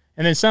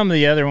 And then some of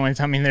the other ones,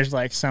 I mean, there's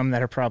like some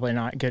that are probably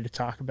not good to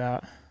talk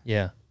about.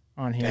 Yeah.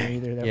 On here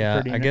either. That yeah,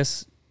 were pretty I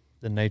guess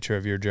the nature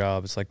of your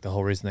job, it's like the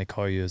whole reason they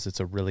call you is it's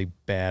a really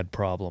bad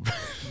problem.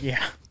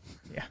 Yeah.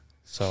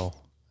 So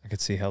I could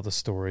see how the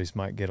stories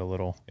might get a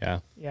little. Yeah.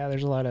 Yeah,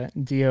 there's a lot of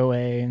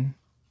DOA and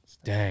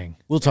stuff. Dang.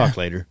 We'll talk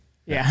later.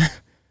 Yeah.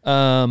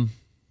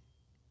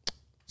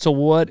 So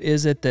what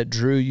is it that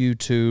drew you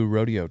to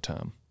Rodeo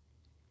Time?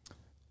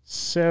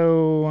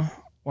 So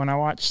when I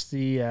watched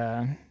the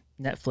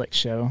Netflix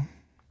show,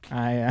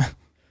 I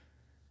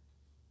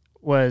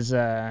was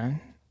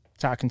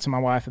talking to my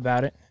wife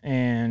about it,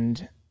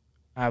 and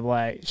I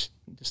like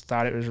just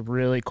thought it was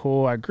really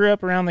cool. I grew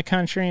up around the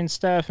country and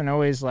stuff, and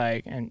always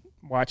and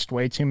watched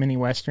way too many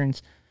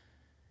westerns,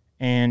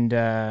 and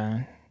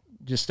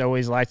just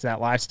always liked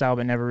that lifestyle,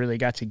 but never really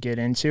got to get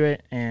into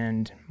it.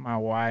 And my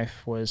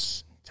wife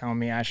was telling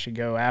me I should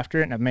go after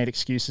it, and I've made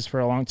excuses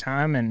for a long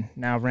time, and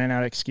now I've ran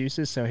out of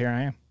excuses, so here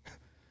I am.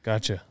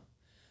 Gotcha.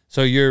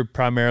 So you're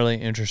primarily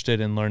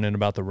interested in learning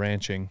about the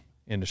ranching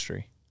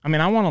industry? I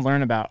mean, I want to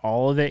learn about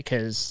all of it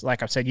because,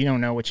 like I've said, you don't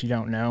know what you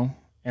don't know.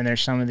 And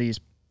there's some of these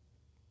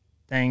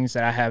things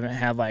that I haven't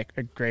had, like,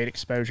 a great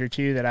exposure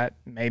to that I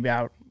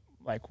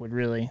would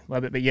really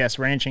love it. But, yes,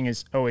 ranching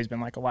has always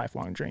been, like, a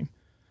lifelong dream.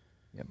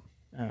 Yep.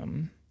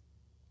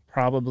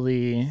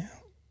 Probably,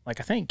 like,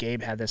 I think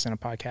Gabe had this in a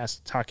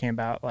podcast talking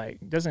about, like,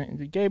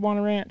 did Gabe want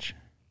a ranch?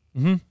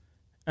 Mm-hmm.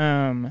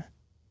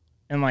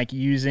 And, like,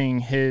 using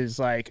his,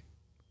 like,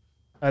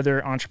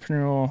 other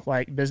entrepreneurial,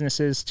 like,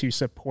 businesses to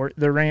support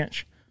the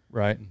ranch.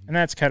 Right. And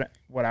that's kind of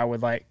what I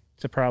would like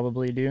to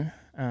probably do.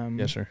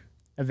 Yes, sir.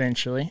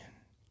 Eventually.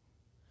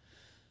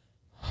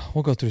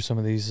 We'll go through some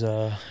of these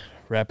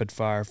rapid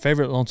fire.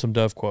 Favorite Lonesome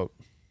Dove quote?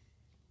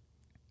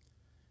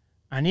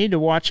 I need to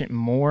watch it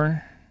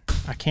more.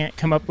 I can't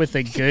come up with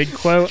a good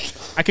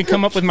quote. I can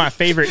come up with my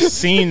favorite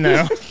scene,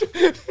 though.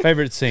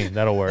 Favorite scene.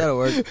 That'll work. That'll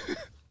work.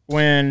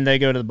 When they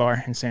go to the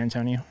bar in San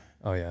Antonio.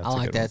 Oh, yeah. I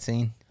like that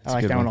scene. I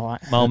like that one a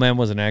lot. My old man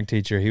was an ag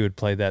teacher. He would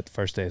play that the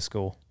first day of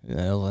school.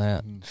 The hell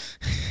that.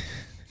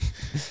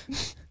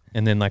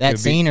 And then like That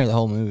scene or the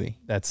whole movie?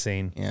 That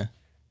scene. Yeah.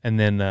 And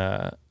then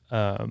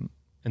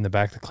in the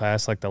back of the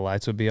class, like the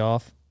lights would be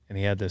off, and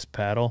he had this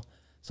paddle.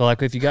 So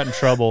like if you got in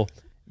trouble,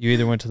 you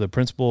either went to the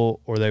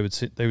principal, or they would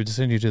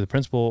send you to the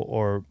principal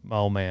or my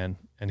old man,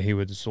 and he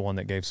was the one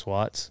that gave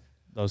swats,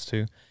 those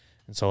two.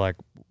 And so like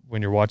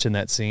when you're watching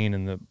that scene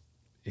and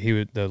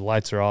the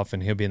lights are off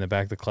and he'll be in the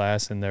back of the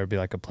class and there would be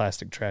like a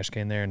plastic trash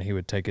can there, and he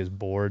would take his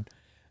board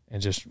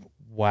and just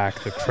whack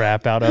the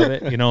crap out of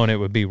it, and it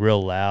would be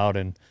real loud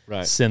and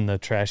Right. send the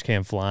trash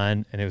can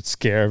flying, and it would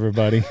scare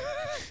everybody.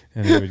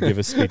 And he would give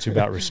a speech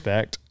about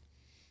respect.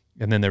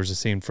 And then there was a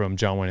scene from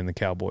John Wayne and the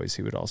Cowboys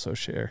he would also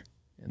share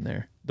in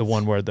there. The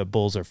one where the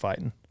bulls are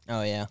fighting.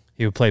 Oh, yeah.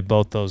 He would play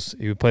both those.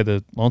 He would play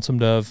the Lonesome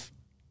Dove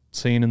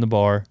scene in the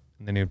bar,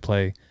 and then he would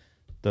play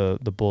the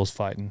bulls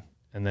fighting.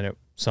 And then at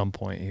some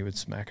point, he would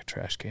smack a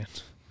trash can.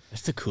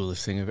 That's the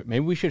coolest thing of it.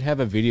 Maybe we should have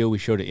a video we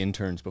show to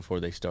interns before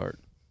they start.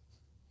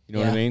 You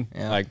know what I mean?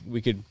 Yeah. Like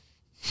we could.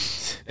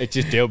 It's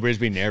just Dale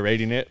Brisby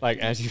narrating it, like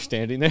as you're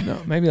standing there.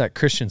 No, maybe like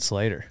Christian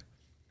Slater.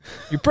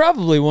 You're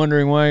probably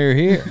wondering why you're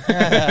here.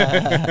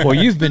 Well,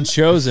 you've been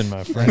chosen,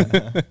 my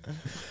friend.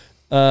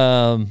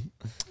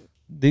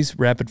 These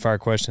rapid fire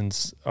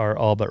questions are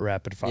all but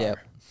rapid fire. Yep.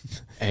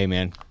 Hey,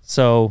 man.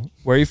 So,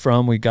 where are you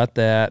from? We got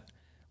that.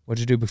 What'd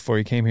you do before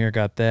you came here?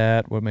 Got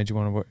that. What made you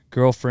want to work?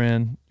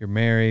 Girlfriend? You're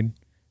married.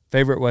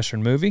 Favorite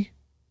Western movie?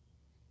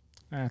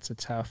 That's a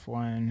tough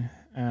one.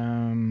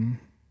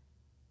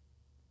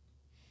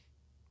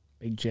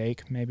 Big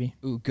Jake, maybe.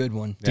 Ooh, good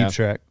one. Yeah. Deep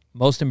Track.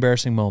 Most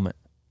embarrassing moment?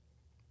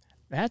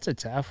 That's a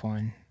tough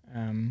one.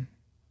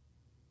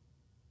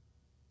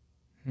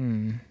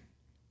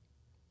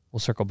 We'll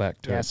circle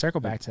back to it.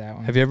 Circle back to that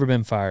one. Have you ever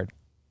been fired?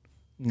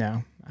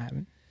 No, I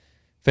haven't.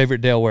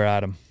 Favorite Delaware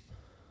item?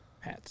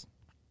 Hats.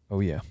 Oh,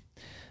 yeah.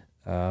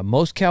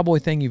 Most cowboy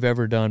thing you've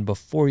ever done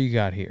before you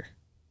got here?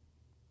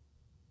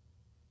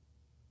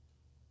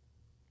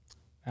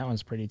 That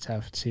one's pretty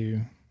tough,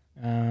 too.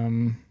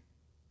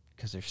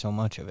 Because there's so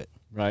much of it.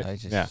 Right. I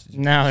just, Yeah.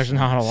 No, there's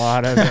not a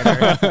lot of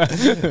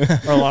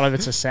it. Or a lot of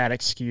it's a sad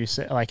excuse.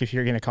 Like, if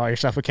you're going to call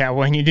yourself a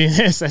cowboy and you do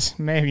this, that's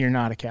maybe you're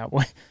not a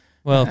cowboy.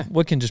 Well,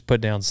 we can just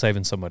put down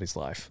saving somebody's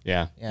life.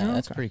 Yeah. Yeah,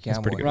 that's okay. pretty That's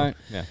cowboy. pretty good. Right.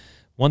 Yeah.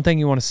 One thing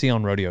you want to see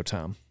on rodeo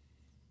time?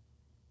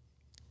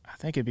 I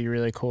think it'd be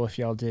really cool if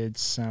y'all did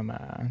some,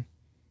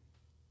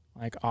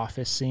 like,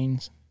 office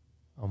scenes.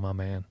 Oh, my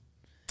man.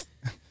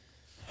 I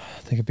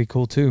think it'd be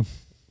cool, too.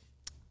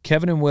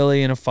 Kevin and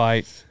Willie in a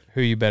fight.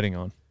 Who are you betting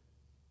on?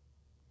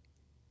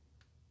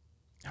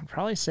 I'd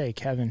probably say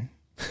Kevin.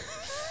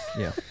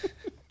 Yeah.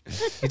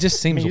 He just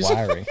seems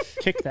wiry.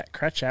 Kick that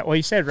crutch out. Well,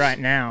 you said right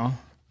now,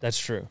 That's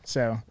true.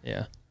 so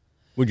Yeah.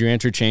 Would your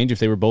answer change if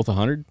they were both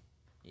 100?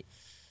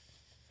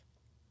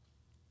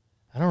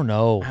 I don't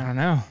know. I don't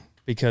know.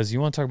 Because you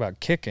want to talk about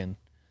kicking.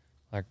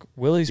 Like,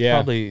 Willie's Yeah.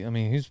 probably,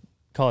 he's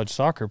a college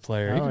soccer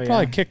player. He Oh, could yeah.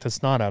 probably kick the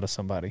snot out of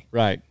somebody.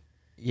 Right.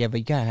 Yeah, but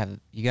you gotta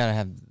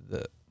have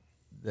the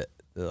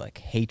like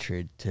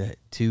hatred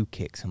to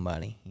kick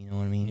somebody. You know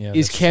what I mean? Yeah.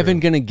 Is that's Kevin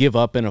true. going to give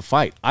up in a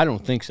fight? I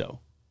don't think so.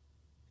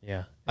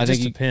 Yeah. I It think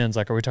just he- depends.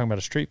 Like, are we talking about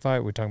a street fight? Or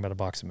are we talking about a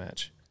boxing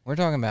match? We're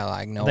talking about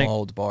like no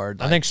holds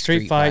barred. I Like think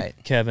street fight,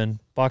 Kevin.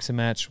 Boxing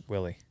match,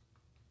 Willie.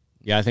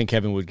 Yeah, I think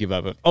Kevin would give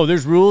up. Oh,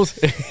 there's rules?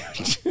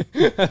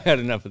 I've had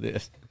enough of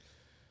this.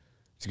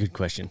 It's a good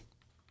question.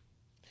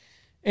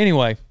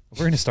 Anyway, we're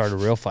going to start a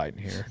real fight in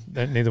here.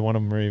 Neither one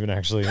of them are even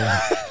actually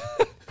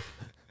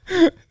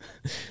in.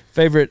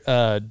 Favorite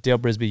Dale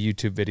Brisby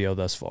YouTube video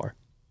thus far?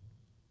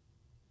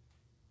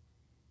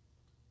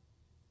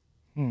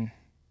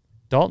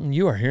 Dalton,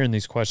 you are hearing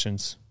these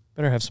questions.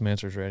 Better have some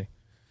answers ready.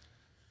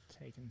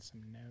 Taking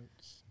some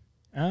notes.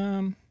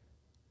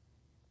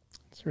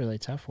 It's a really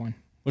tough one.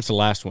 What's the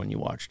last one you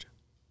watched?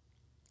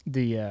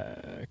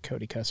 The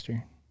Cody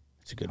Custer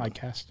It's a good one.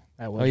 podcast.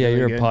 That was Oh, yeah, really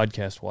you're good. a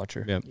podcast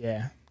watcher. Yep.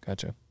 Yeah.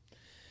 Gotcha.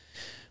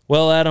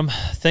 Well, Adam,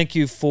 thank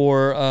you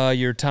for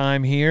your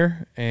time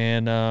here,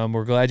 and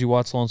we're glad you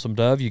watched Lonesome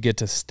Dove. You get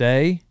to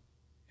stay,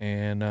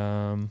 and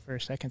For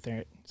a second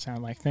there, it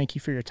sounded like, thank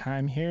you for your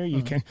time here.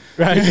 You can.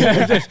 Right.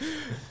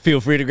 Feel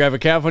free to grab a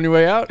cab on your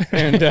way out.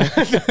 And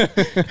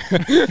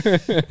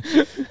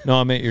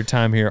no, I meant your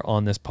time here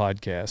on this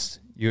podcast.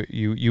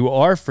 You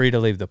are free to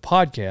leave the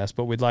podcast,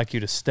 but we'd like you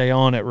to stay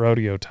on at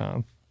rodeo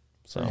time.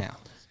 So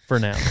for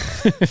now.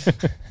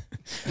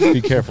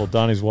 Be careful.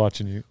 Donnie's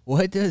watching you.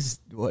 What does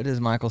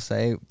Michael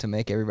say to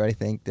make everybody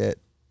think that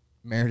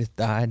Meredith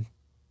died?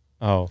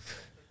 Oh,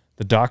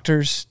 the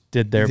doctors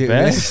did their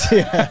best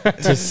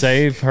to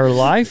save her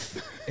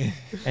life,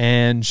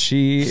 and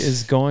she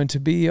is going to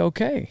be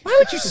okay. Why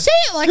would you say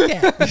it like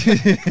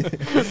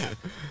that?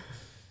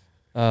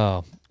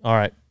 Oh, all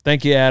right.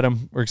 Thank you,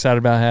 Adam. We're excited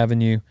about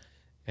having you,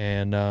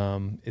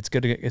 and it's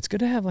good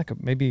to have like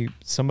maybe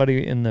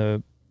somebody in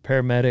the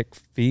paramedic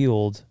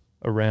field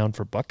around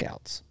for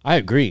buckouts. I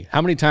agree.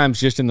 How many times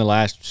just in the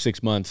last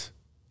 6 months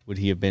would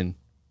he have been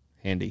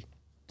handy?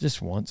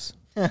 Just once.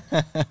 I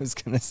was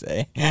gonna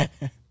say.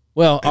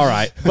 Well, all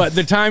right. But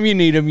the time you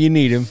need him, you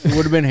need him. It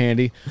would have been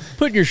handy.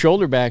 Putting your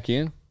shoulder back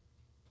in.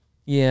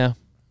 Yeah.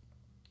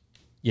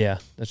 Yeah,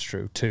 that's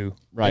true too.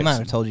 Right. He might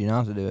have told you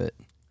not to do it.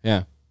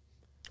 Yeah.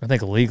 I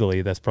think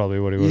legally that's probably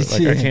what he would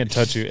like. I can't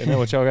touch you. Isn't that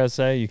what y'all guys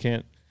say? You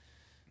can't.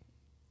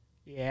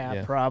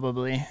 Yeah,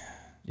 probably.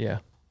 Yeah.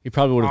 He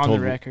probably would have On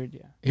told the record,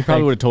 yeah. He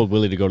probably would have told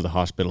Willie to go to the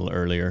hospital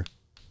earlier.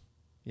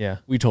 Yeah.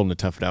 We told him to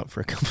tough it out for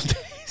a couple of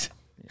days.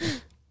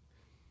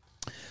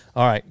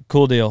 All right.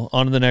 Cool deal.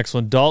 On to the next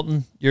one.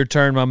 Dalton, your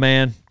turn, my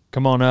man.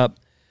 Come on up.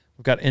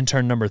 We've got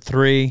intern number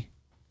 3.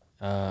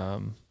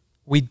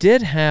 We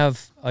did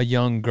have a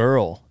young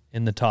girl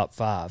in the top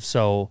 5.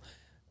 So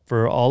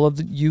for all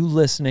of you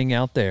listening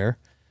out there,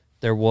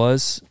 there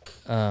was,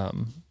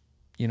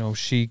 you know,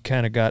 she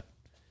kind of got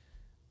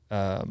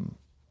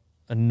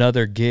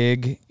another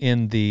gig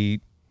in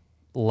the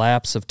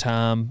lapse of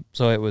time.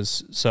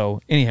 So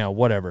anyhow,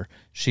 whatever.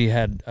 She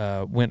had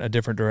went a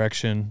different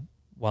direction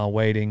while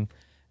waiting.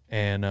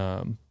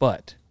 And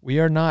but we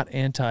are not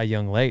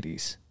anti-young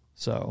ladies.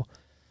 So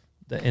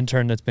the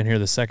intern that's been here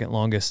the second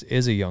longest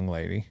is a young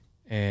lady.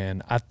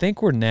 And I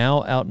think we're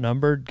now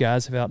outnumbered.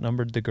 Guys have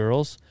outnumbered the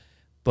girls.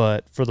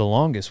 But for the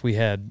longest, we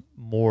had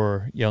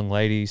more young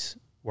ladies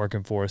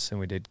working for us than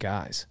we did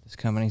guys. This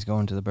company's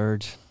going to the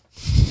birds.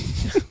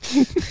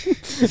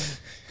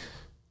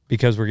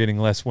 Because we're getting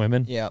less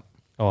women? Yep.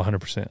 Oh,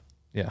 100%.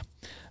 Yeah.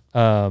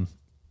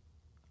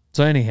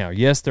 So anyhow,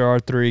 yes, there are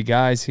 3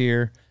 guys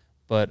here,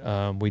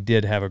 but we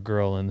did have a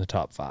girl in the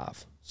top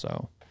 5.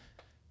 So,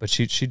 but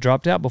she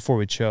dropped out before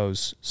we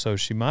chose, so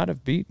she might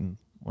have beaten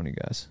one of you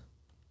guys.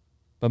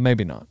 But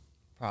maybe not.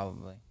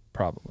 Probably.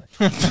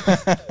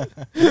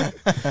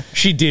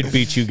 She did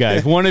beat you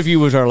guys. One of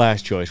you was our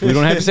last choice. We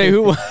don't have to say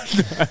who it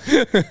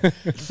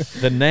was.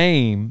 The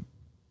name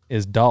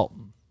is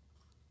Dalton.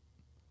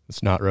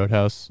 It's not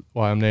Roadhouse.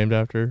 Why I'm named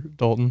after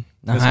Dalton.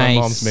 Nice. That's my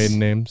mom's maiden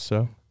name.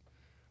 So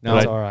No,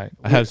 it's all right.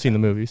 I have seen the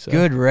movie. So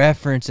Good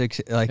reference.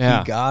 Like, Yeah.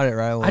 you got it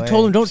right away. I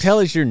told him, don't tell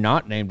us you're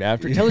not named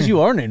after. Tell us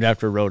you are named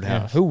after Yeah,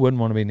 Roadhouse. who wouldn't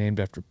want to be named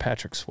after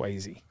Patrick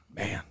Swayze?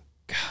 Man.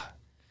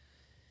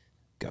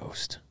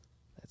 Ghost.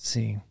 That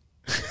scene.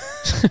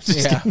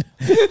 Yeah.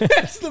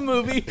 That's the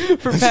movie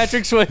for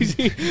Patrick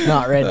Swayze.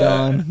 Not Red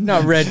Dawn.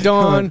 Not Red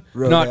Dawn.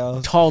 Not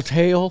Roadhouse. Tall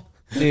Tale.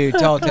 Dude,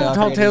 Tall Tale.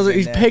 Tall Tale's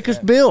he's Pecos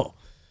Bill.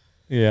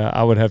 Yeah,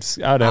 I would have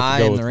to. I'd have I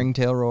to go am with the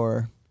Ringtail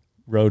Roar.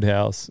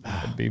 Roadhouse.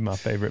 That'd be my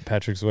favorite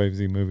Patrick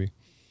Swayze movie.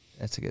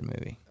 That's a good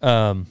movie.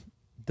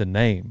 The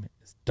name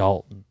is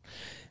Dalton.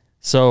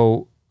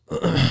 So,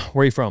 where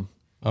are you from?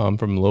 I'm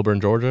from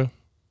Lilburn, Georgia.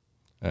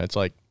 It's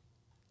like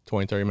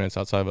 20, 30 minutes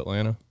outside of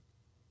Atlanta.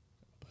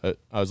 But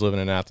I was living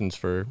in Athens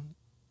for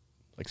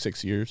like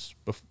 6 years,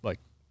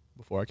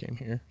 before I came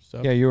here.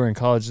 So Yeah, you were in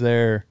college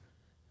there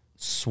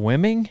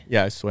swimming?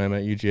 yeah, I swam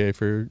at UGA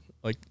for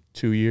like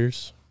 2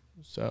 years.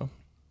 So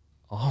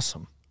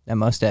Awesome. That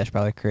mustache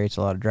probably creates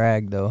a lot of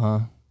drag, though, huh?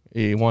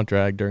 you want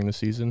drag during the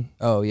season.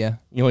 Oh, yeah.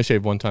 You only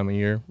shave one time a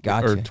year,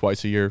 Gotcha. or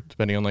twice a year,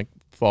 depending on like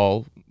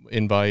fall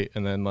invite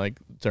and then like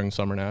during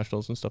summer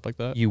nationals and stuff like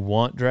that. You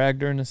want drag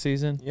during the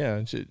season?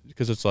 Yeah,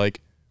 because it's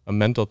like a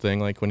mental thing.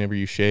 Like whenever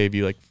you shave,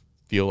 you like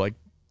feel like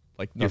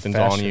You're nothing's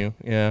on faster. you.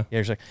 Yeah. Yeah,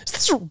 you're just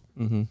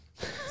Mm-hmm.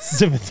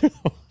 like,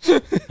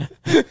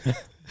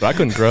 But I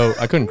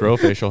couldn't grow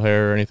facial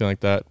hair or anything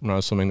like that when I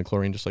was swimming. The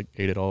chlorine just like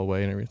ate it all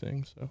away and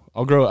everything. So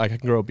I can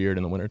grow a beard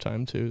in the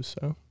wintertime too.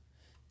 So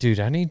dude,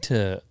 I need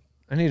to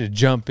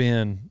jump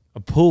in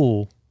a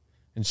pool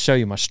and show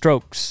you my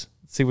strokes.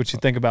 See what you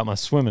think about my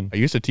swimming. I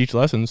used to teach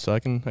lessons, so I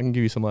can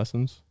give you some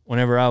lessons.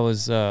 Whenever I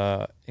was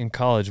in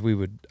college,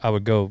 I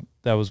would go.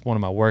 That was one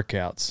of my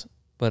workouts,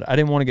 but I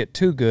didn't want to get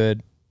too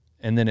good,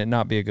 and then it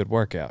not be a good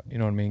workout. You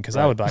know what I mean? Because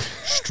I would like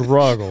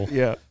struggle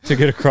Yeah. to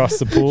get across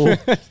the pool.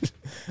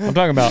 I'm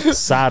talking about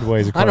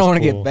sideways across. I don't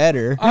want the to pool. get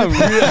better. I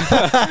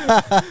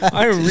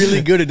am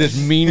really good at this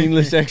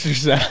meaningless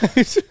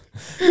exercise.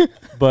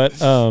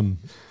 But now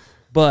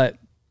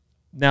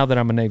that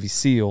I'm a Navy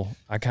SEAL,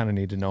 I kind of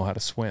need to know how to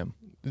swim.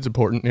 It's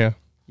important. Yeah.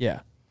 Yeah.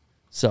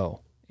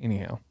 So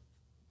anyhow,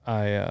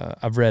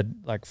 I've read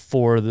like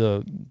 4 of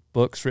the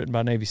books written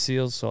by Navy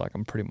SEALs, so like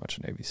I'm pretty much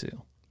a Navy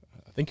SEAL.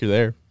 I think you're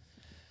there.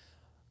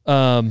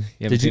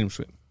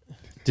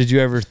 Did you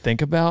ever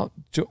think about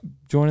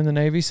joining the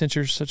Navy since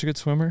you're such a good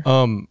swimmer?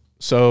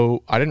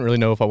 So I didn't really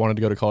know if I wanted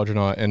to go to college or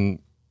not, and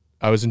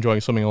I was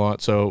enjoying swimming a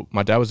lot. So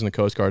my dad was in the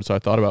Coast Guard, so I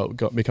thought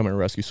about becoming a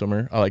rescue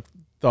swimmer. I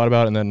thought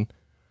about it, and then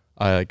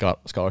I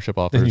got scholarship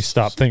offers. Then you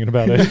stopped thinking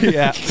about it.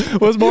 Yeah,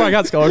 it was more I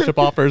got scholarship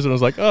offers, and I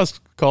was like, oh,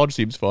 college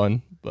seems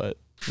fun, but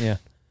Yeah.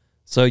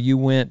 So you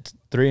went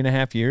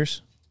 3.5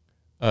 years?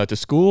 to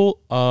school,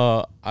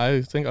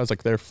 I think I was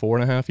like there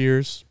 4.5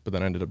 years, but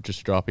then I ended up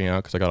just dropping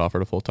out because I got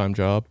offered a full-time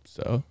job.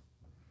 So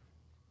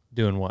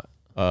Doing what?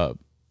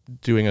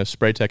 doing a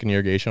spray tech and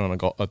irrigation on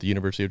at the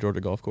University of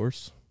Georgia golf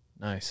course.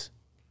 Nice.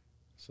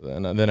 So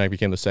then I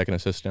became the second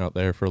assistant out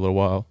there for a little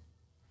while,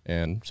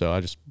 and so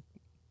I just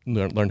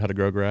learned how to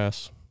grow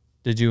grass.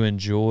 Did you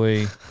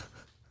enjoy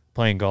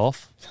playing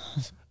golf?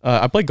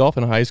 I played golf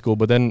in high school,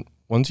 but then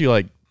once you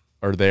like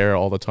are there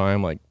all the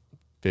time, like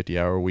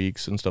 50-hour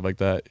weeks and stuff like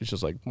that, it's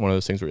just like one of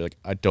those things where you're like,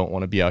 I don't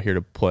want to be out here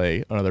to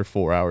play another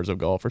 4 hours of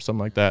golf or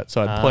something like that.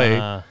 So I'd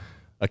play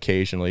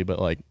occasionally, but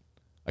like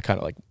I kind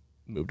of like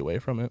moved away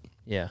from it.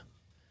 Yeah.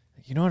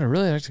 You know what? I'd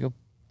really like to go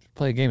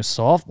play a game of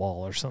softball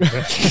or something.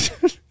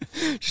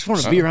 Just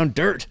want to be around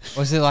dirt.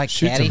 Was it like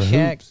Shoot some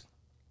Caddyshack?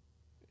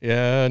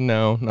 Yeah,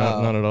 no,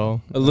 not at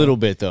all. A little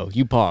bit though.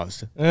 You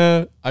paused.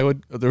 I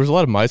would. There was a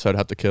lot of mice I'd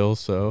have to kill,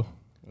 so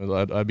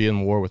I'd be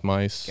in war with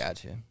mice.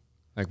 Gotcha.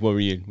 Like, what were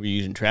you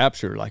using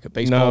traps or like a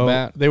baseball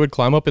bat? They would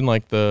climb up in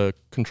like the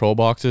control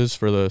boxes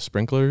for the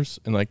sprinklers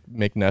and like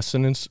make nests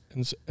and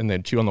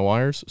they'd chew on the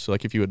wires. So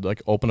like if you would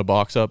like open a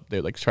box up,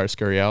 they'd like try to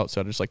scurry out. So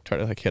I'd just like try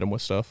to like hit them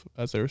with stuff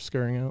as they were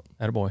scurrying out.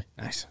 Attaboy.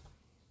 Nice.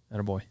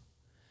 Attaboy.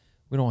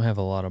 We don't have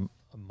a lot of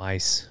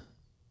mice.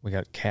 We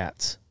got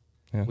cats.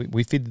 Yeah.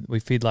 We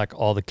feed like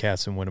all the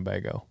cats in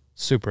Winnebago.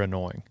 Super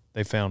annoying.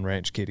 They found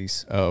ranch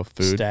kitties. Oh,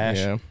 food. Stash.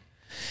 Yeah.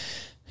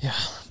 Yeah.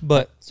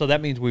 But so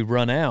that means we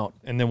run out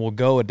and then we'll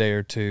go a day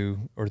or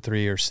 2 or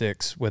 3 or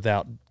 6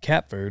 without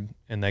cat food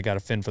and they got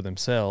to fend for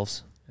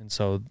themselves. And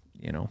so,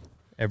 you know,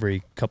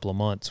 every couple of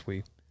months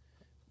we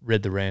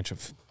rid the ranch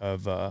of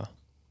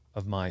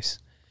mice.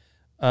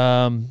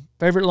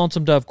 Favorite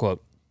Lonesome Dove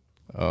quote?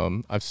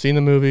 I've seen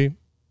the movie,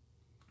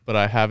 but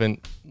I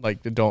haven't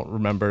don't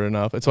remember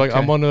enough. It's like Okay.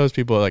 I'm one of those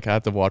people that, like, I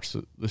have to watch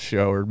the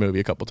show or movie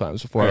a couple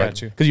times before I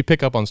got you. because you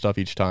pick up on stuff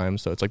each time.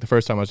 So it's like the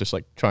first time I was just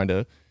like trying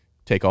to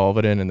take all of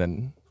it in, and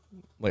then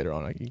later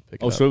on I pick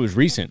it up. So it was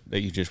recent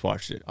that you just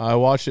watched it. I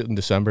watched it in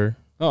December.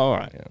 Oh, all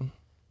right. Yeah.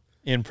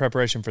 In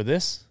preparation for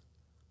this?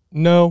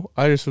 No,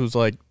 I just was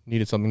like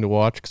needed something to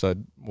watch because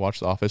I'd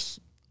watched The Office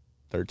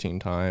 13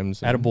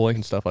 times Attaboy.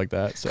 and stuff like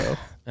that. So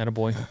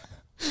Attaboy.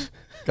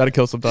 got to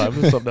kill some time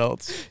with something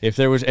else. If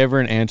there was ever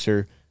an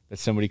answer that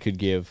somebody could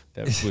give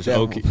that was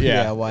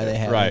okay, Why they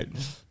have right.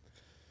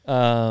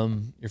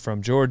 it. You're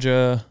from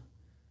Georgia.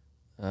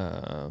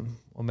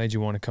 What made you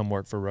want to come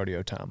work for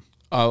Rodeo Time?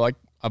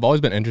 I've always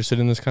been interested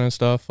in this kind of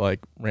stuff, like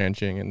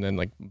ranching and then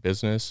like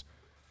business.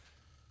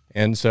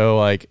 And so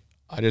like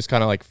I just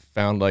kind of like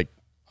found like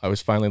I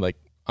was finally like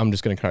I'm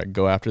just gonna kind of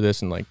go after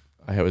this, and like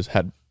I always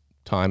had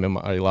time in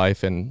my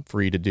life and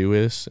free to do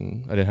this,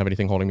 and I didn't have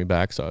anything holding me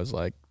back. So I was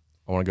like,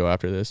 I want to go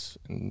after this,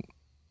 and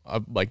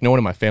like no one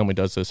in my family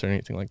does this or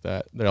anything like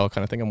that. They all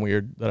kind of think I'm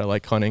weird that I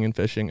like hunting and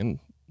fishing and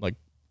like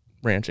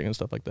ranching and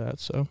stuff like that.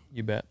 So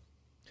You bet.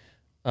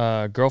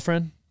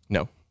 Girlfriend?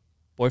 no.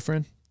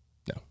 Boyfriend?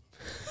 No.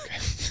 Okay.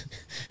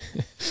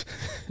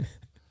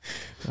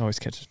 Always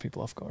catches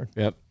people off guard.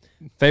 Yep.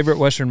 Favorite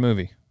Western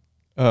movie?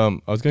 I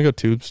was gonna go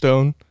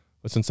Tombstone,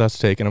 but since that's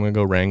taken, I'm gonna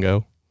go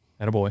Rango.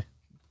 Attaboy.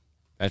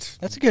 That's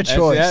That's a good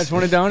choice. Yeah, it's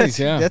one of Donnie's.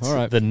 Yeah. That's- All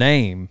right. The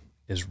name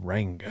is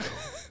Rango.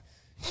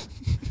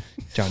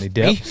 Johnny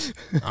Depp.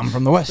 I'm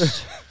from the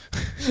West.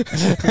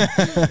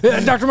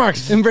 Dr.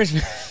 Marks, embrace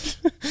me.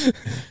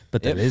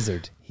 But the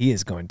lizard, he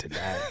is going to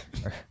die.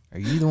 Are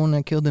you the one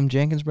that killed them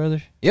Jenkins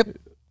brothers? Yep.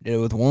 Did it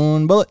with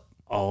one bullet.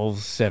 All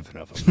 7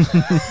 of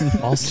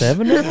them. All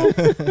 7 of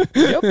them?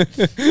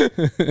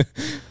 Yep.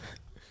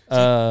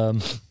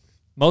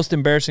 Most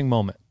embarrassing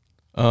moment?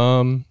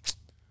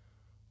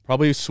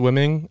 Probably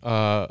swimming.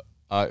 I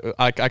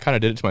kind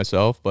of did it to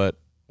myself, but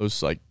it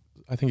was like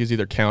I think it was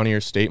either county or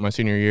state my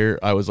senior year.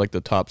 I was like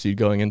the top seed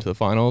going into the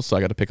finals, so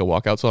I got to pick a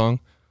walkout song.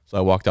 So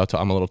I walked out to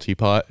 "I'm a Little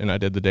Teapot" and I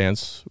did the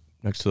dance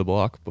next to the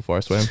block before I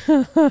swam.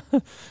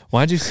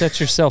 Why'd you set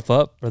yourself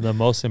up for the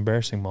most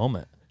embarrassing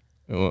moment?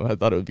 Well, I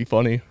thought it would be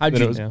funny. How'd Then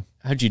you- it was- Yeah.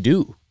 How'd you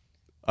do?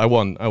 I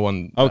won.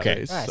 that Okay.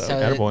 race, Right, so. so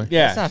Attaboy.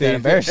 Yeah, That's not that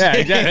embarrassing. Yeah,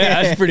 exactly.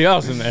 Yeah, that's pretty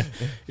awesome. Then,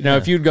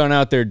 if you'd gone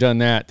out there, done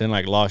that, then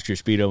like lost your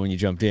Speedo when you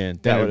jumped in,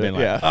 that would have been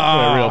like,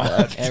 yeah, real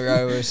bad.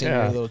 Everybody would have seen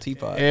Yeah. your little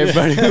teapot.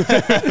 everybody.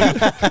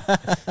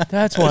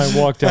 That's why I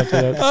walked out to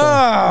that.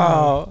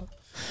 Oh.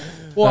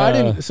 Well, I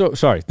didn't. So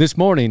sorry. This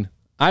morning,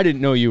 I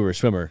didn't know you were a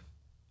swimmer,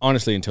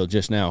 honestly, until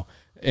just now.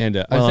 And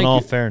I Well, in think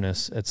all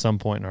fairness, at some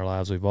point in our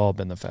lives, we've all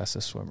been the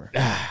fastest swimmer.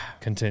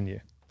 Continue.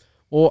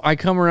 Well, I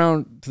come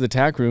around to the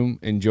tack room,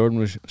 and Jordan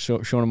was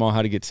showing them all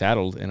how to get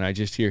saddled, and I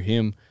just hear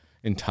him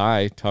and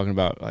Ty talking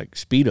about like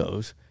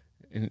Speedos,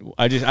 and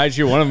I just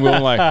hear one of them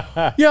going like,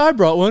 "Yeah, I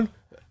brought one."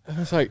 And I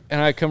was like,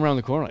 and I come around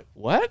the corner like,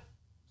 "What?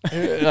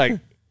 Like,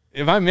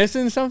 am I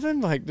missing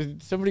something? Like,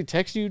 did somebody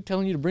text you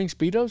telling you to bring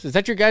Speedos? Is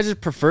that your guys'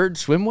 preferred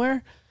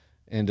swimwear?"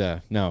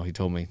 And no, he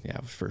told me, yeah,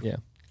 it was for Yeah.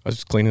 I was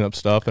just cleaning up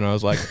stuff, and I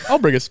was like, "I'll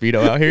bring a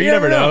Speedo out here. You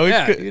never know.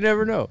 Yeah, Good, you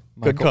never know.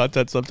 good Michael.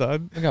 content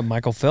sometime." We got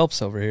Michael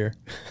Phelps over here.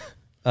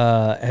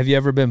 Have you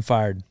ever been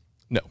fired?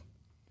 No,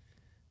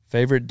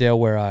 Favorite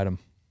Delaware item?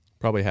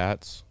 probably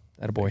hats.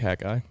 Attaboy. Big hat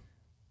guy.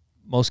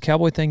 Most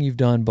cowboy thing you've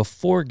done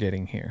before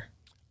getting here?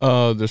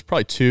 There's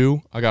probably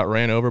 2. I got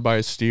ran over by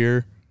a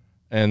steer,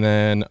 and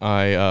then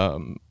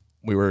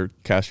we were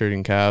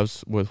castrating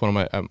calves with one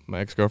of my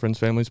ex-girlfriend's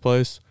family's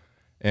place,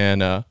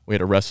 and we had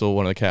to wrestle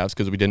one of the calves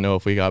because we didn't know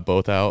if we got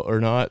both out or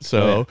not.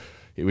 So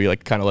we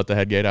like kind of let the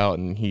head gate out,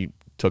 and he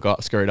took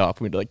off, scurried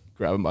off. We'd like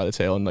grab him by the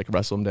tail and like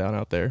wrestle him down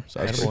out there. So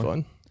that was pretty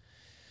fun.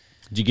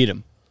 Did you get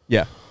him?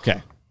 Yeah.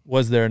 Okay.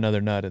 Was there another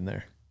nut in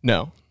there?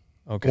 No.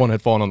 Okay. One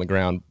had fallen on the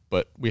ground,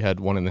 but we had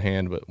one in the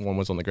hand, but one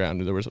was on the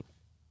ground. It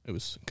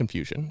was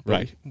confusion. But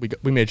Right.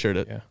 We made sure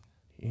that Yeah.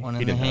 One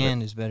he in the didn't have it.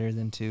 hand is better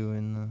than 2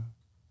 in the.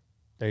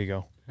 There you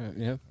go.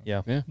 Yeah.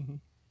 Yeah. Yeah.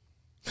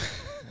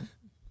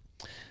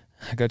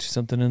 I got you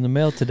something in the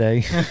mail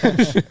today.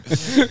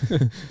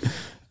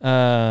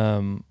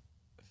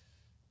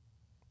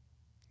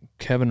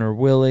 Kevin or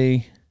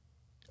Willie?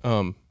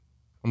 I'm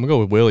gonna go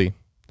with Willie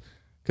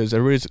because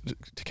everybody's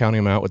counting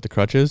him out with the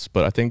crutches,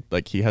 but I think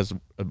like he has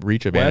a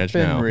reach advantage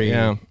Weaponry.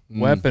 now.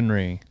 Yeah.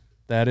 Weaponry.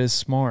 That is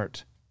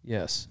smart.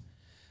 Yes.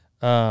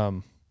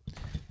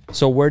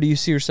 So where do you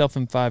see yourself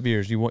in 5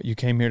 years? You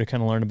came here to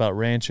kind of learn about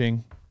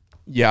ranching.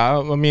 Yeah,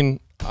 I mean,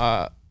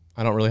 I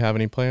don't really have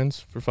any plans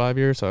for 5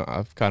 years. So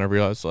I've kind of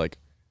realized like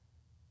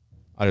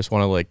I just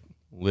want to like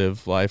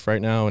live life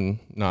right now and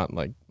not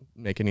like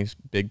make any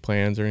big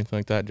plans or anything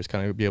like that. Just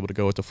kind of be able to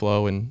go with the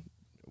flow and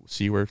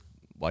see where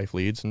life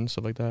leads and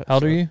stuff like that. How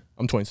old are you?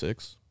 I'm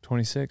 26.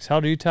 26. How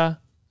old are you, Ty?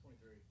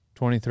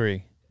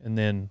 23. And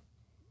then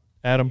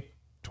Adam?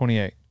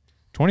 28.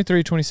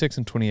 23, 26,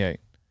 and 28.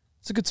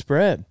 It's a good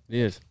spread. It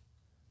is.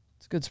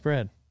 It's a good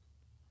spread.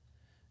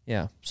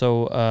 Yeah.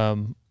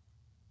 So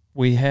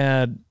we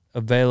had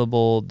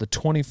available the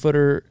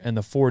 20-footer and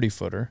the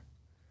 40-footer.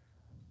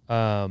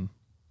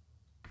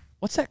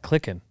 What's that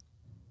clicking?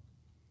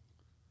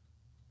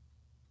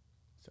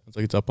 Sounds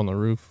like it's up on the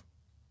roof.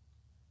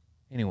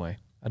 Anyway,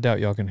 I doubt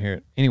y'all can hear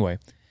it. Anyway,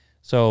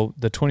 so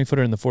the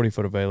 20-footer and the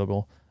 40-foot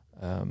available.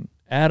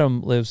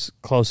 Adam lives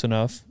close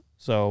enough,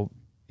 so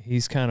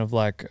he's kind of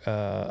like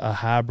a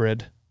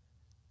hybrid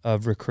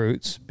of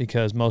recruits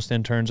because most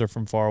interns are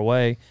from far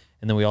away,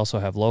 and then we also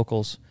have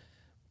locals,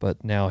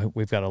 but now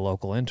we've got a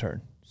local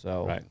intern.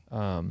 So, right.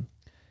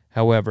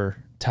 However,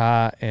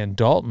 Ty and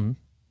Dalton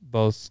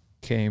both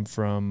came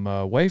from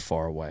way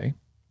far away,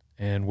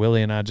 and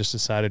Willie and I just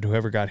decided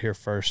whoever got here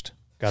first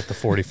got the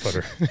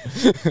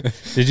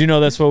 40-footer. Did you know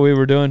that's what we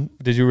were doing?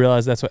 Did you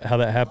realize that's how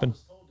that happened? I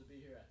was told to be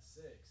here at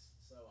 6,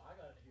 so I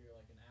got here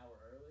like an hour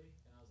early,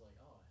 and I was like,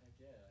 oh, heck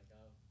yeah,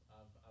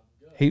 like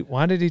I'm good.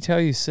 Why did he tell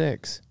you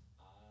 6?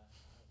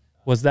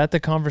 Was that the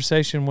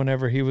conversation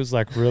whenever he was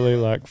like really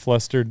like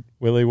flustered,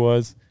 Willie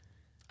was?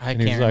 I And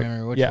he can't was like-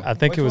 remember which yeah, one. I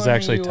think Which it was one of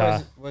actually you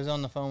Ty. was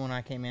on the phone when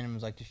I came in and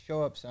was like, just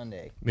show up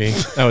Sunday. Me.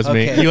 That was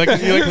me. Okay. You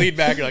like lean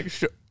back. You're like,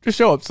 just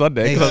show up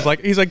Sunday. Because I was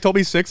like, he's like told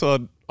me 6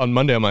 on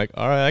Monday. I'm like,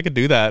 all right, I could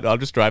do that. I'll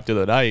just drive through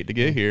the night to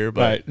get here.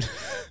 But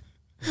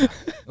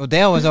Well,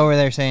 Dale was over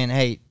there saying,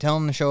 hey, tell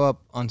him to show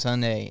up on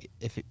Sunday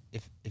if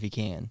he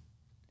can.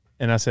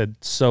 And I said,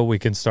 so we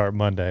can start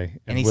Monday.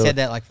 And he Willie- said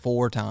that like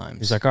 4 times.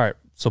 He's like, all right,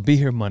 so be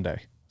here Monday. I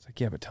was like,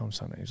 yeah, but tell him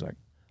Sunday. He's like,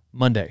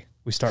 Monday.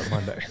 We start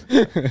Monday.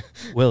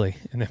 Willie.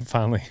 And then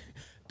finally,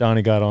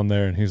 Donnie got on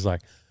there and he was like,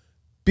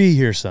 be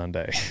here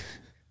Sunday.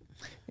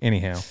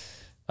 Anyhow.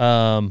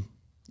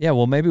 Yeah,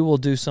 well, maybe we'll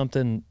do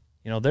something.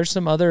 You know, there's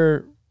some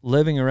other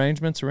living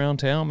arrangements around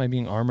town. Maybe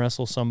you can arm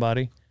wrestle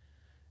somebody.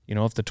 You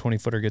know, if the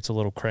 20-footer gets a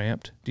little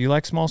cramped. Do you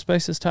like small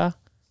spaces, Ty?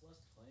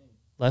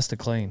 Less to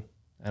clean.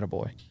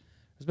 Attaboy.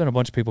 There's been a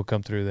bunch of people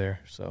come through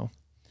there. So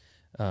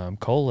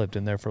Cole lived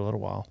in there for a little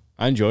while.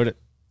 I enjoyed it.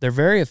 They're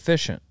very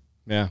efficient.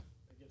 Yeah.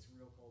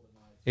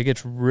 It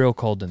gets real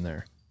cold in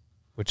there,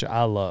 which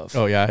I love.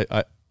 oh yeah,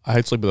 I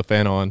had sleep with a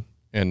fan on,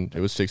 and it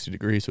was 60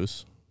 degrees. It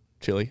was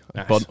chilly.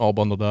 Nice. All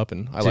bundled up,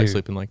 and I like Dude.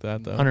 sleeping like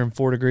that though.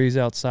 104 degrees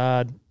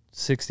outside,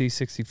 60,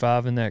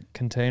 65 in that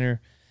container.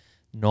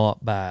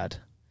 Not bad.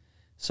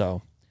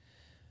 So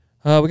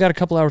we got a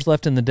couple hours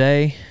left in the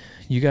day.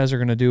 You guys are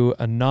going to do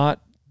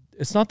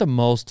it's not the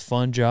most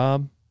fun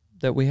job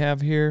that we have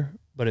here,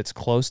 but it's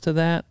close to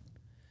that.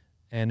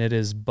 And it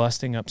is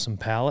busting up some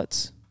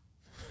pallets.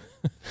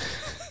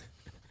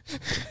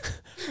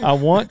 I'm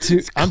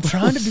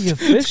trying to be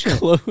efficient.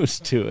 Close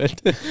to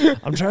it.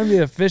 I'm trying to be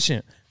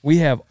efficient. We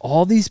have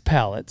all these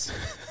pallets.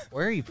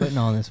 Where are you putting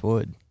all this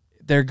wood?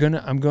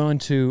 I'm going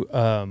to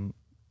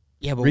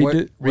Yeah, but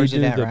where's where's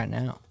it at right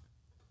now?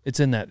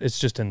 it's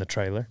just in the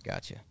trailer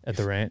Gotcha. at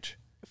the ranch.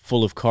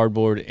 Full of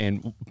cardboard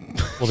and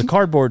Well, the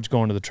cardboard's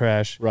going to the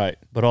trash, right.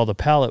 but all the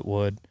pallet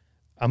wood,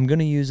 I'm going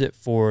to use it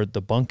for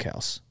the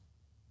bunkhouse.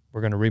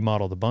 We're going to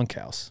remodel the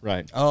bunkhouse.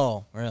 Right.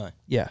 Oh, really?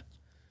 Yeah.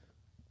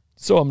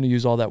 So I'm going to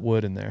use all that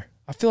wood in there.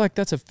 I feel like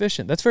that's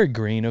efficient. That's very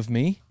green of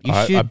me. You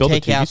I should built a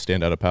take TV out.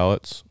 stand out of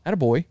pallets.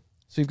 Attaboy.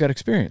 So you've got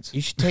experience.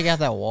 You should take out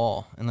that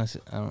wall, unless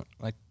I don't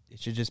like. It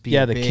should just be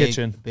Yeah, a the big,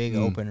 kitchen. big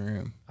open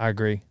room, I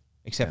agree.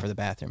 except Yeah. for the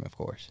bathroom, of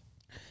course.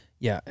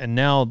 Yeah, and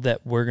now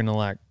that we're going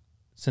to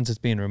since it's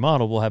being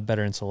remodeled, we'll have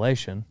better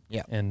insulation.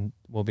 Yeah. And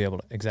we'll be able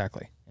to,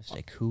 exactly. It'll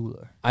stay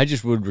cooler. I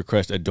just would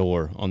request a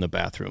door on the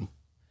bathroom.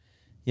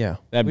 Yeah.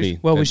 That'd we be-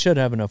 we that'd- should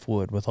have enough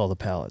wood with all the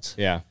pallets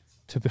Yeah.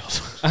 to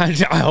build. I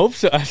hope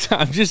so.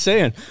 I'm just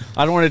saying.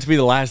 I don't want it to be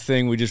the last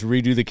thing. We just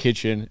redo the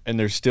kitchen and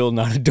there's still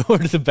not a door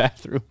to the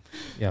bathroom.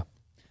 Yeah.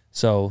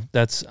 So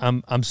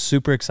I'm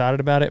super excited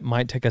about it.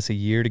 Might take us a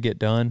year to get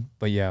done,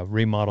 but yeah,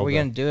 remodel. Are we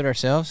gonna do it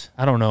ourselves?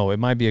 I don't know. It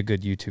might be a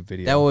good YouTube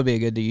video. That would be a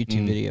good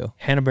YouTube video.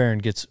 Hannah Barron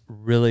gets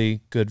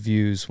really good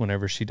views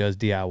whenever she does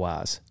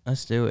DIYs,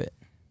 Let's do it.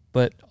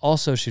 but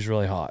also she's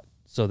really hot,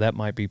 so that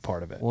might be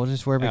part of it. We'll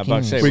just wear Yeah, I'm about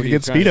to bikinis. say, We what could are you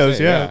get trying to Speedos,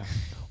 say? yeah.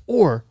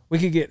 Or we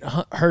could get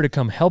her to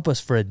come help us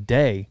for a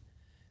day.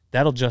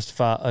 That'll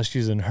justify us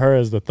using her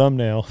as the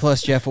thumbnail.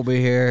 Plus, Jeff will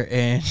be here,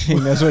 and he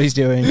knows what he's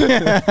doing.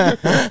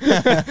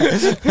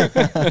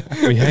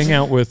 we hang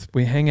out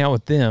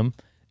with them,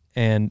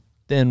 and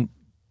then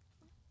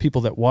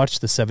people that watch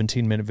the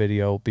 17-minute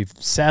video will be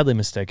sadly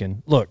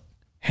mistaken. Look,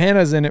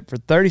 Hannah's in it for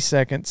 30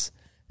 seconds,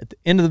 At the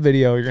end of the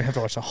video, you're gonna have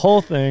to watch the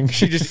whole thing.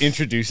 She just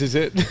introduces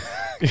it.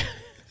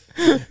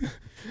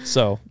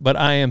 So, but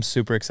I am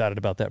super excited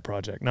about that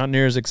project. Not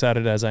near as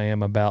excited as I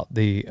am about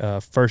the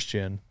first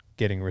gen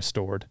getting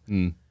restored.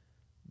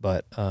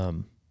 But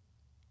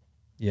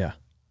yeah,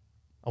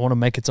 I want to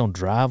make its own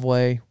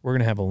driveway. We're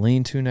gonna have a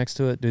lean-to next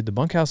to it, dude. The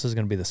bunkhouse is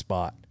gonna be the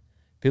spot.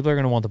 People are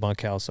gonna want the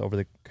bunkhouse over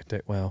the,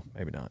 well,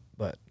 maybe not,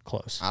 but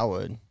close. I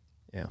would.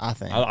 Yeah, I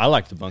think. I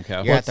like the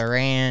bunkhouse. You're at the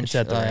ranch. It's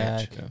at the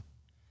ranch. Yeah.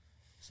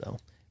 So,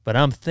 but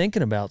I'm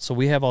thinking about, so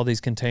we have all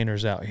these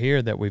containers out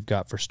here that we've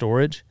got for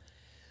storage.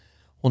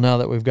 Well, now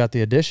that we've got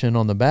the addition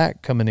on the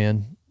back coming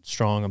in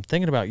strong, I'm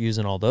thinking about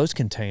using all those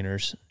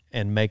containers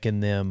and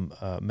making them,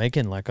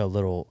 making like a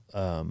little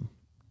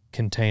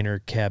container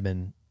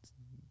cabin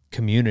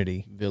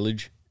community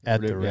Village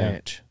at the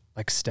ranch.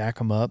 Like stack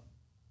them up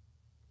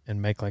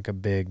and make like a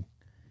big.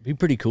 Be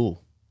pretty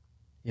cool.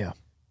 Yeah.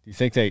 Do you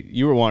think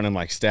you were wanting them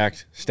like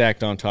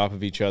stacked on top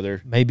of each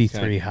other? Maybe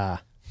 3 high.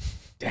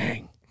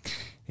 Dang.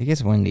 It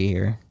gets windy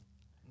here.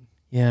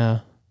 Yeah.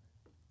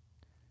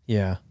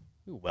 Yeah.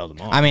 You weld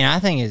them on. I mean, I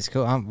think it's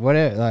cool.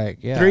 Whatever, like,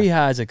 yeah. 3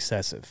 high is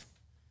excessive.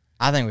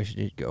 I think we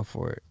should go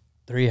for it.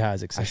 3 high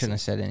is I excessive. shouldn't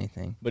have said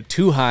anything. But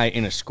 2 high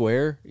in a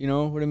square, you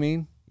know what I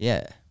mean?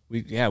 Yeah.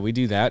 We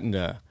do that, and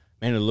man,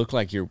 it looked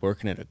like you're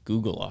working at a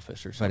Google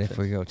office or But something. if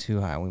we go 2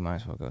 high, we might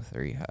as well go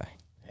 3 high.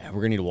 Yeah,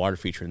 we're gonna need a water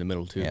feature in the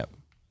middle too. Yep.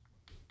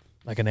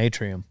 Like an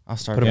atrium. I'll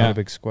start. Put them Yeah. in a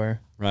big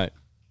square. Right.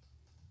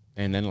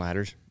 And then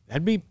ladders.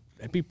 That'd be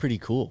pretty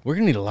cool. We're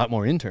gonna need a lot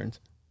more interns.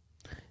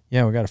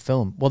 Yeah, we got to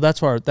fill them. Well,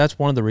 that's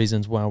one of the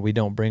reasons why we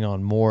don't bring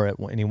on more at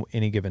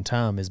any given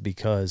time is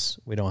because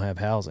we don't have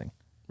housing.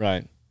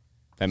 Right.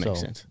 That makes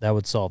So sense. That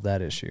would solve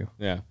that issue.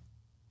 Yeah.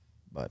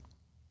 But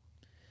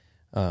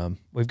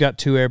we've got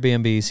 2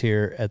 Airbnbs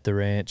here at the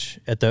ranch,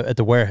 at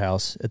the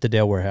warehouse, at the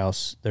Dale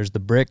warehouse. There's the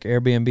brick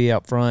Airbnb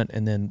out front,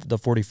 and then the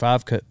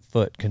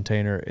 45-foot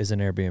container is an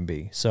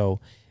Airbnb. So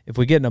if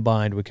we get in a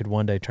bind, we could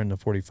one day turn the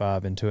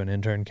 45 into an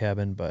intern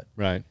cabin, but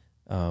Right.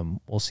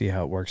 we'll see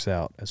how it works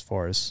out as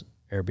far as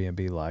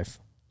Airbnb life.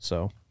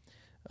 So,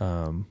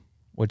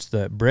 which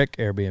the brick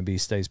Airbnb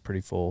stays pretty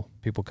full.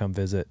 People come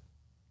visit,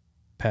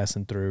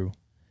 passing through,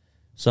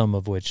 some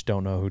of which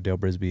don't know who Dale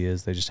Brisby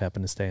is. They just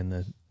happen to stay in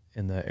the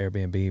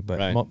Airbnb, but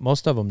Right.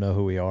 most of them know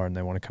who we are and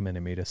they want to come in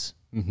and meet us.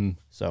 Mm-hmm.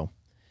 So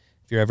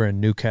if you're ever in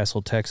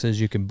Newcastle, Texas,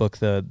 you can book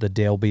the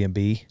Dale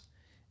B&B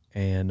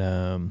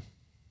and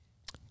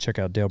check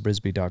out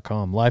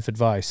dalebrisby.com. Life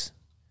advice.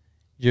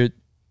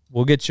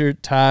 We'll get your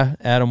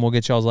Adam, we'll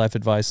get y'all's life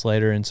advice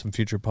later in some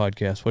future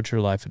podcasts. What's your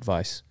life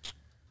advice,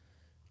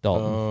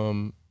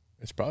 Dalton?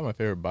 It's probably my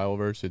favorite Bible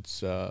verse.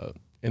 It's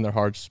in their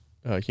hearts,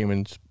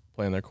 humans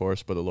plan their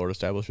course, but the Lord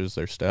establishes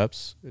their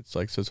steps. It's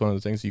like, so it's one of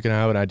the things you can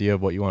have an idea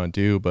of what you want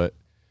to do, but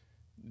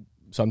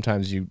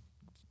sometimes you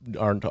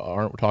aren't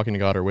talking to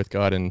God or with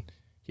God, and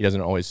He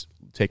doesn't always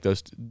take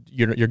those.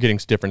 You're getting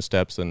different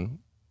steps than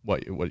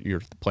what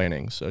you're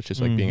planning. So it's just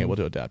like being able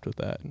to adapt with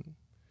that. And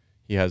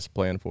He has a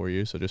plan for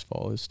you, so just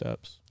follow His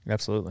steps.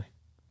 Absolutely.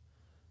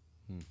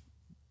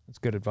 That's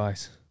good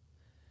advice.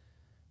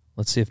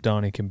 Let's see if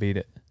Donnie can beat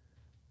it.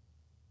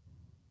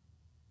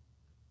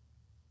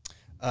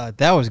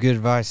 That was good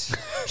advice.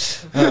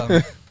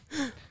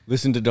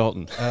 Listen to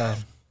Dalton.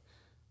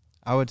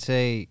 I would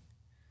say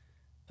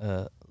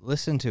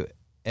listen to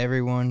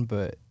everyone,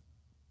 but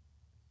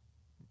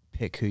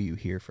pick who you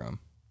hear from.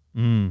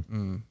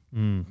 Dang.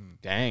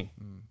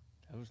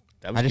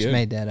 That was I just good.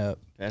 made that up.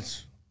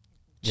 That's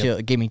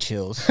Chill. Give me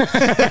chills.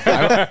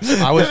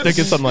 I was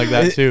thinking something like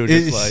that too.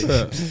 Just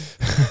like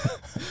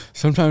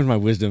sometimes my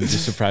wisdom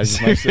just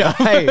surprises myself.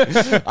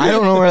 I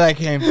don't know where that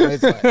came from.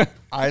 It's like,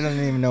 I don't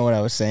even know what I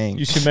was saying.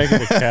 You should make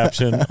it a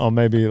caption on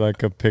maybe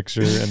like a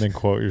picture and then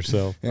quote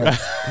yourself.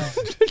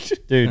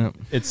 Dude,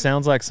 it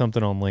sounds like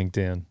something on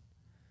LinkedIn.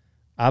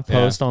 I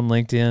post on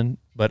LinkedIn,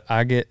 but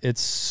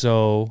it's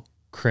so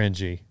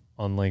cringy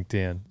on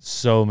LinkedIn.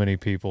 So many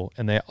people.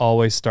 And they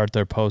always start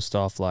their post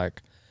off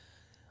like,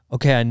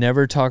 okay, I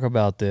never talk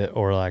about this,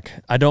 or like,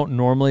 I don't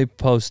normally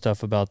post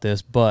stuff about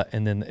this, but,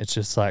 and then it's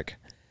just like,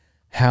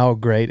 how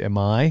great am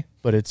I?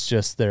 But it's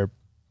just their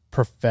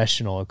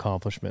professional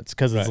accomplishments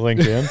because it's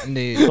LinkedIn.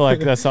 Dude. So like,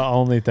 that's the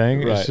only thing.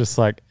 Right. It's just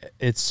like,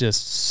 it's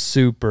just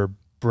super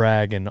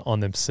bragging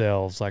on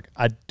themselves. Like,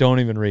 I don't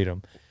even read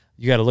them.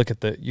 You got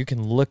to you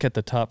can look at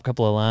the top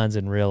couple of lines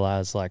and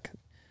realize like,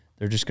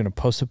 they're just going to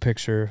post a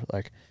picture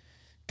like,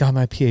 got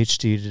my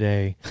PhD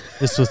today.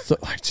 This was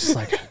just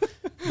like,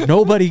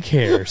 nobody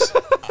cares.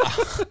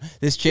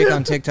 This chick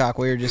on TikTok,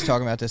 we were just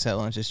talking about this at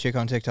lunch. This chick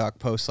on TikTok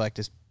posts like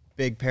this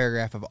big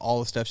paragraph of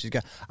all the stuff she's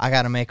got. I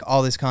got to make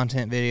all this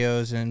content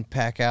videos and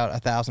pack out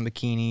 1,000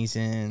 bikinis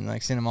and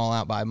like send them all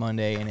out by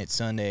Monday, and it's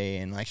Sunday,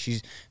 and like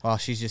she's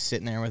just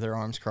sitting there with her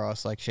arms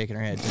crossed, like shaking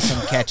her head to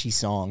some catchy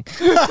song.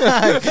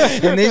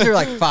 And these are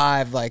like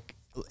 5 like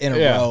in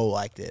a row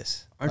like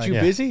this. Aren't Like, you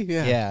busy?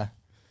 Yeah.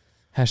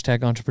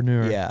 Hashtag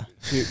entrepreneur. Yeah.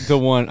 Dude, the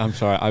one, I'm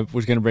sorry, I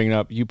was going to bring it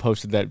up. You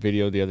posted that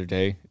video the other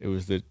day. It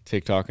was the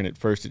TikTok, and at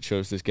first it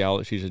shows this gal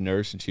that she's a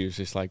nurse, and she was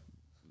just like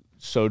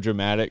so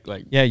dramatic.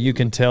 Like, Yeah, you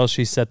can tell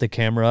she set the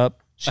camera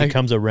up. She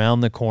comes around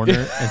the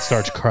corner and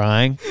starts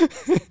crying.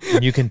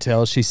 And you can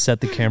tell she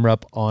set the camera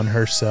up on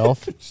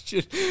herself. it's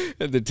just,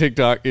 the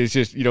TikTok is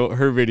just, you know,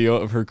 her video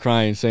of her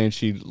crying, saying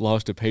she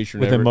lost a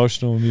patient. With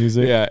emotional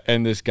music. Yeah,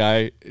 and this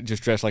guy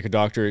just dressed like a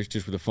doctor is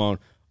just with a phone.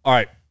 All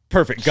right,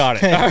 perfect, got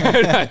it.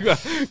 All right,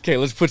 okay,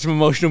 let's put some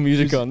emotional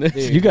music on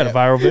this. You got a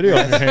viral video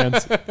on your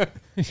hands.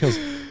 He goes,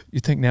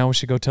 you think now we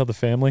should go tell the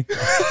family?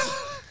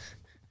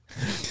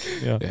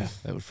 Yeah,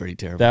 that was pretty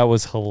terrible. That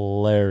was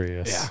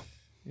hilarious. Yeah.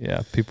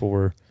 Yeah, people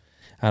were,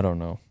 I don't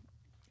know.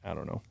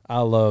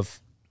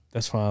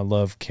 That's why I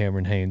love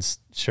Cameron Haynes'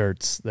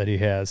 shirts that he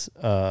has.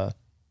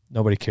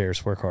 Nobody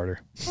cares, work harder.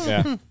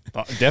 Yeah,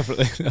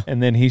 definitely.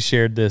 And then he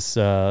shared this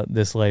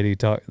this lady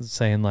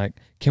saying like,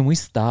 can we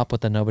stop with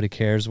the nobody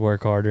cares,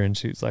 work harder? And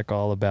she was like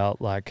all about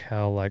like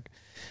how like,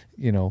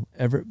 you know,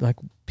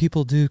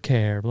 people do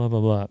care, blah, blah,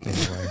 blah.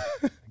 Anyway,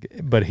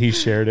 but he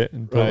shared it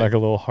and put like a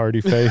little hearty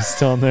face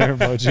on there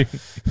emoji.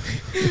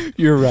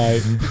 You're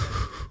right.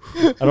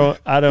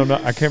 I don't know.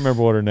 I can't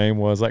remember what her name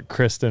was, like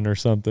Kristen or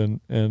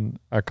something. And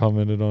I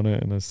commented on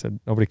it and I said,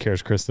 nobody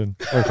cares, Kristen.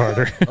 Work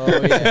harder.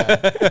 Oh, yeah.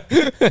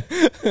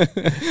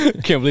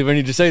 Can't believe I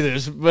need to say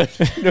this, but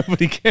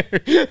nobody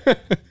cares.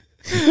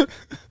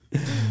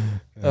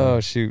 Oh,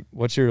 shoot.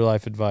 What's your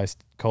life advice,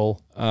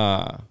 Cole?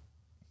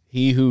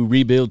 He who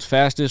rebuilds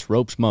fastest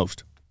ropes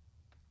most.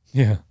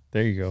 Yeah,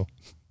 there you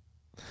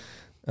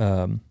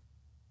go.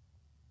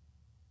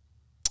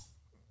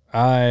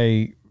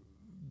 I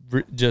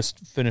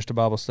just finished a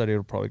Bible study.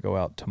 It'll probably go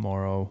out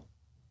tomorrow.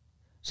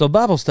 So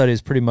Bible study is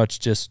pretty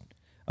much just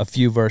a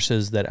few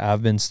verses that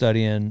I've been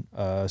studying,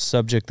 a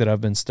subject that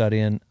I've been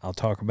studying. I'll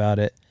talk about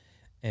it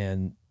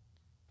and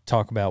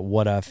talk about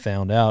what I've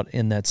found out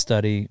in that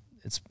study.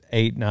 It's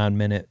 8-9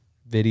 minute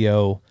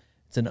video.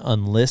 It's an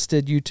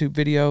unlisted YouTube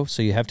video,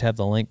 so you have to have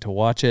the link to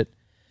watch it.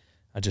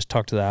 I just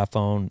talk to the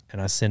iPhone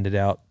and I send it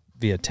out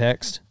via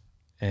text.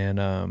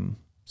 And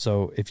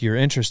so if you're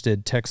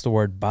interested, text the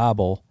word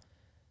Bible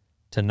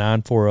to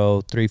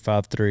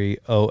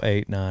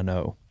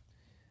 940-353-0890.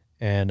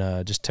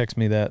 And just text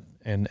me that,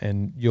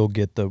 and you'll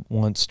get the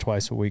once,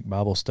 twice a week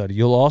Bible study.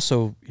 You'll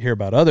also hear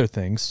about other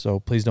things, so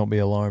please don't be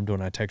alarmed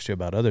when I text you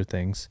about other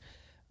things.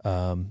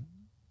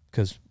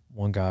 Because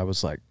one guy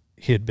was like,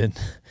 he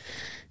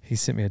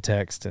sent me a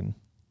text, and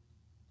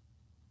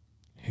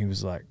he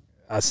was like,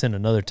 I sent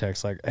another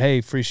text like,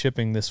 hey, free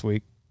shipping this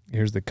week.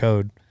 Here's the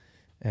code.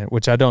 And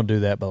which I don't do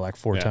that, but like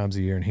 4 times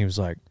a year. And he was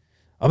like,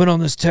 I've been on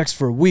this text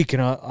for a week,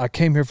 and I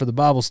came here for the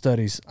Bible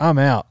studies. I'm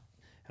out.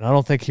 And I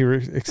don't think he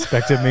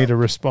expected me to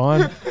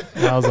respond.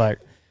 And I was like,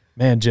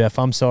 man, Jeff,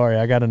 I'm sorry.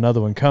 I got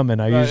another one coming.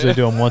 I usually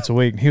do them once a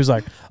week. And he was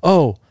like,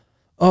 oh,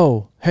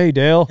 hey,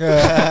 Dale.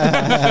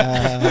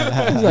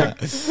 I was like,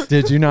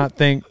 did you not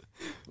think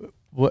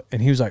what?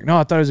 And he was like, no,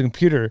 I thought it was a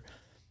computer.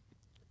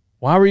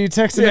 Why were you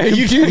texting a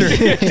computer?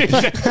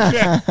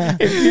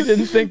 If you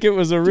didn't think it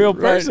was a real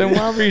person,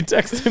 why were you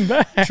texting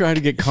back? Trying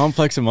to get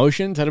complex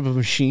emotions out of a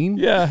machine?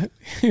 Yeah.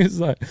 He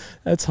was like,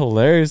 that's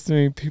hilarious to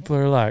me. People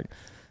are like,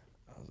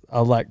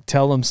 I'll like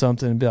tell them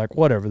something and be like,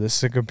 whatever, this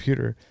is a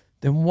computer.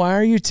 Then why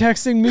are you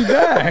texting me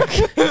back?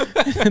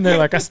 And they're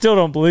like, I still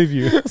don't believe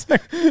you. I was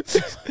like,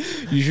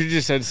 you should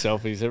just send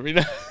selfies every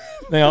night.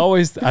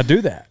 I do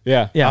that.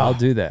 Yeah. I'll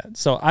do that.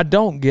 So I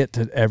don't get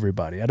to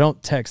everybody. I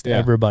don't text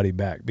everybody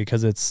back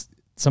because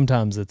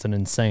sometimes it's an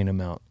insane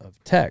amount of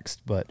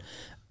text, but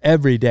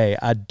every day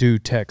I do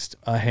text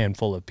a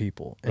handful of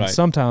people. And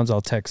sometimes I'll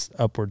text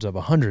upwards of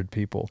 100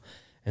 people.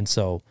 And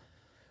so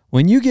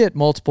when you get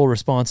multiple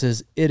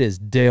responses, it is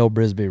Dale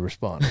Brisby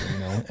responding, you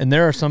know. And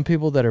there are some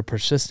people that are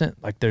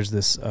persistent. Like there's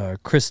this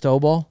Chris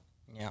Stoball,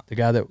 the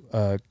guy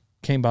that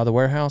came by the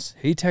warehouse.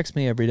 He texts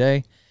me every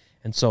day.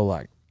 And so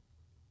like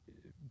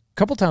a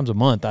couple times a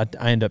month, I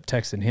end up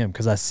texting him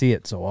because I see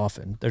it so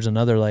often. There's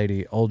another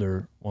lady,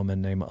 older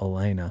woman named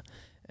Elena.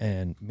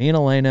 And me and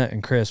Elena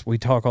and Chris, we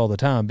talk all the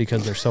time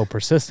because they're so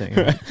persistent.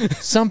 You know?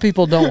 Some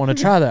people don't want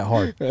to try that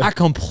hard. I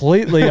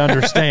completely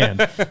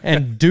understand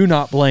and do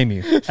not blame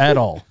you at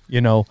all.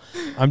 You know,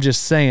 I'm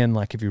just saying,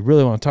 like, if you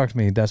really want to talk to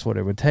me, that's what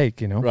it would take,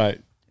 you know? Right.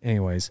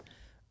 Anyways.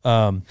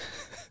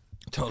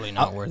 Totally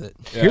not worth it.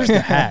 Here's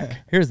the hack.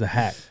 Here's the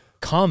hack.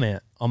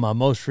 Comment on my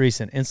most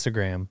recent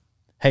Instagram,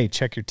 hey,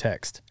 check your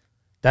text.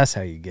 That's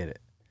how you get it.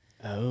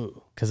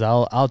 Oh. Because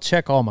I'll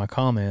check all my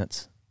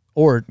comments.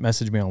 Or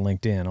message me on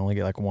LinkedIn. I only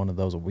get like one of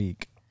those a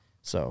week.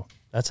 So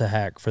that's a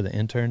hack for the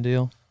intern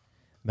deal.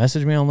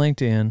 Message me on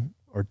LinkedIn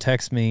or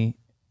text me,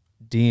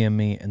 DM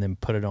me, and then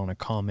put it on a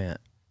comment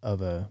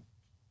of a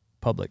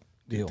public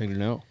deal. Good thing to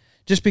know.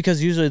 Just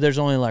because usually there's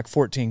only like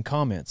 14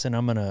 comments, and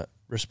I'm going to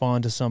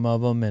respond to some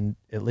of them and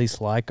at least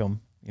like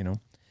them, you know.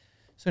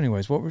 So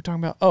anyways, what were we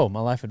talking about? Oh,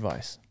 my life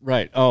advice.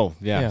 Right. Oh,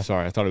 yeah.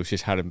 Sorry. I thought it was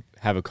just how to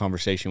have a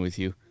conversation with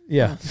you.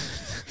 Yeah.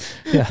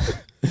 Yeah.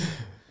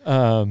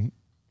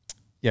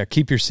 Yeah,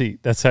 keep your seat.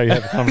 That's how you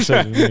have a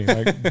conversation with me.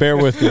 Like, bear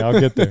with me. I'll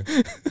get there.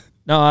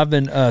 No, I've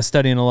been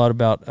studying a lot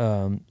about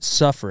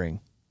suffering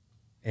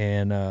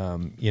and,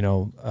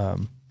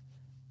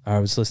 I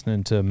was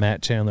listening to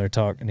Matt Chandler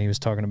talk, and he was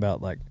talking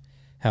about like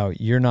how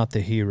you're not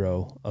the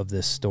hero of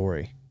this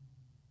story.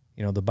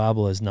 You know, the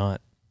Bible is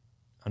not,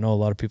 I know a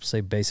lot of people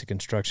say basic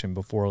instruction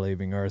before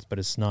leaving earth, but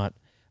it's not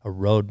a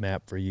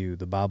roadmap for you.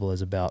 The Bible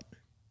is about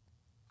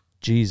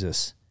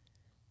Jesus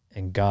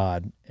and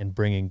God and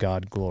bringing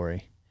God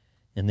glory.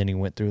 And then he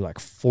went through like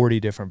 40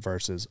 different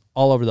verses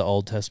all over the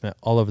Old Testament,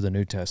 all over the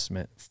New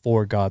Testament,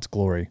 for God's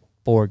glory,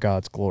 for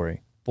God's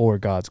glory, for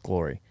God's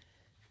glory.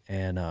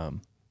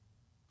 And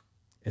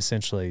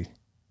essentially,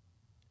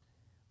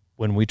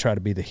 when we try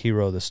to be the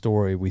hero of the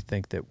story, we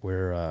think that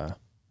we're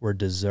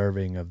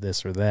deserving of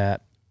this or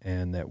that,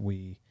 and that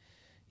we,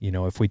 you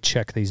know, if we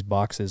check these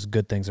boxes,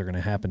 good things are going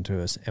to happen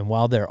to us. And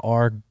while there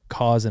are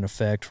cause and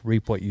effect,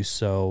 reap what you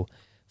sow,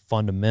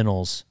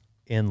 fundamentals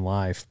in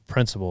life,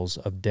 principles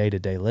of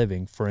day-to-day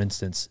living. For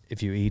instance,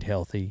 if you eat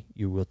healthy,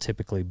 you will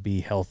typically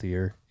be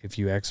healthier. If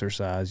you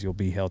exercise, you'll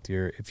be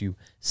healthier. If you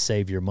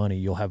save your money,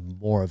 you'll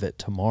have more of it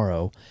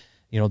tomorrow.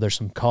 You know, there's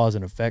some cause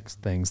and effects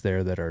things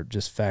there that are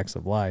just facts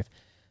of life.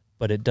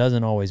 But it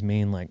doesn't always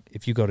mean like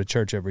if you go to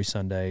church every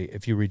Sunday,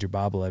 if you read your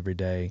Bible every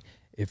day,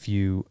 if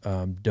you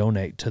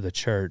donate to the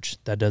church,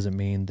 that doesn't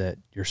mean that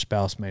your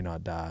spouse may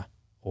not die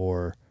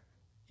or,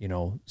 you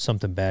know,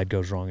 something bad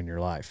goes wrong in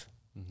your life.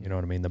 You know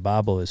what I mean? The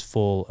Bible is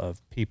full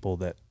of people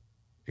that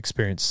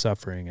experience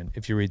suffering. And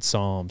if you read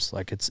Psalms,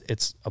 like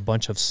it's a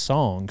bunch of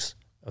songs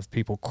of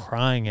people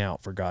crying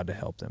out for God to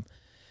help them.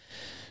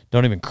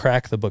 Don't even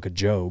crack the book of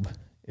Job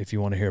if you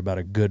want to hear about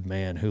a good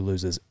man who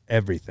loses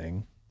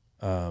everything.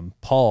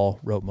 Paul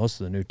wrote most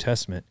of the New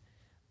Testament.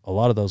 A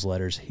lot of those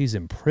letters, he's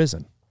in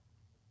prison.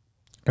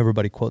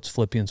 Everybody quotes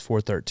Philippians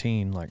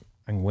 4:13, like,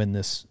 I can win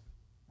this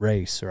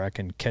race, or I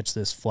can catch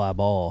this fly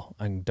ball,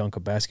 I can dunk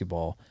a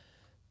basketball.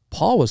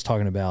 Paul was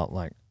talking about,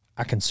 like,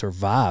 I can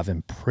survive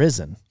in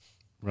prison.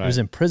 Right. He was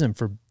in prison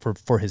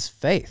for his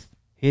faith.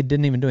 He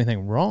didn't even do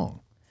anything wrong.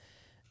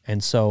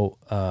 And so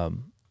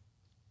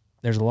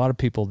there's a lot of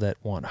people that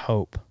want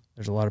hope.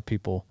 There's a lot of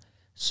people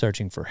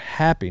searching for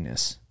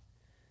happiness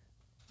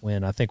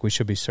when I think we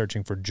should be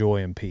searching for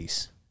joy and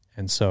peace.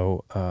 And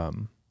so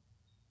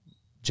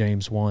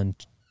James 1,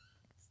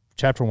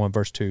 chapter 1,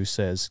 verse 2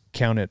 says,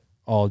 count it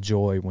all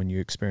joy when you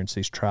experience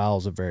these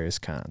trials of various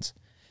kinds.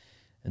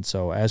 And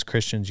so as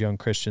Christians, young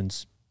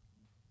Christians,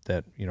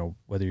 that, you know,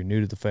 whether you're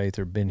new to the faith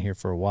or been here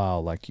for a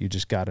while, like, you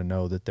just got to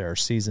know that there are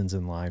seasons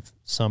in life.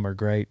 Some are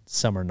great,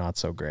 some are not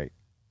so great.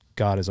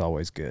 God is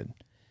always good.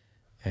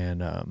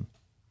 And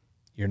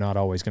you're not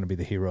always going to be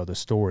the hero of the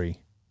story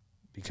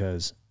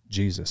because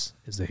Jesus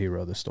is the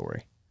hero of the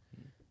story.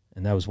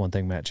 And that was one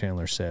thing Matt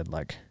Chandler said,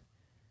 like,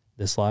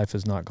 this life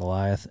is not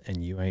Goliath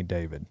and you ain't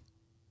David.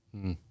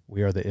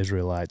 We are the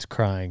Israelites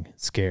crying,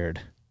 scared.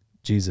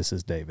 Jesus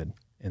is David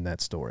in that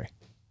story.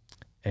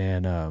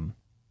 And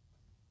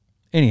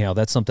anyhow,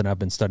 that's something I've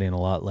been studying a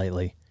lot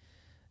lately.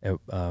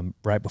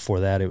 Right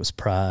before that, it was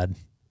pride.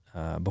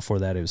 Before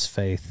that, it was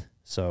faith.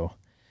 So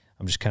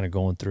I'm just kind of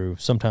going through.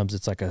 Sometimes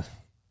it's like a...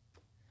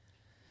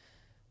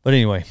 But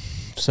anyway,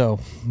 so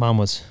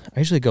I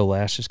usually go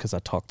last just because I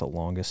talk the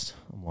longest.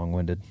 I'm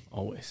long-winded.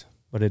 Always.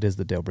 But it is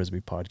the Dale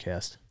Brisby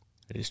podcast.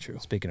 It is true.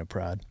 Speaking of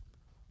pride.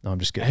 No, I'm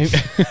just kidding.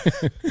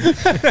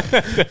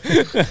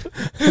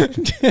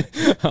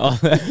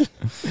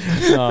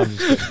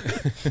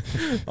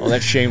 all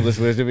that shameless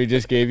wisdom he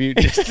just gave you,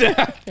 just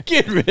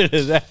get rid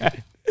of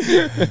that.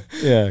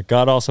 Yeah,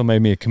 God also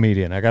made me a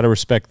comedian. I got to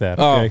respect that.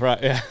 Okay? Oh,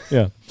 right, yeah.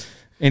 Yeah.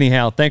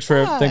 Anyhow, thanks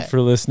for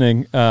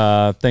listening.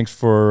 Thanks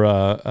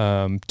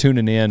for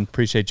tuning in.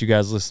 Appreciate you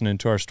guys listening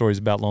to our stories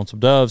about Lonesome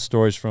Dove,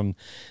 stories from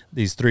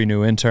these 3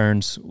 new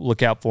interns.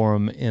 Look out for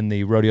them in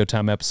the Rodeo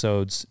Time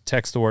episodes.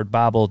 Text the word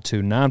Bible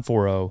to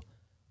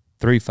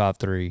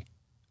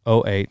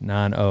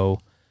 940-353-0890.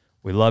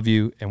 We love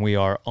you, and we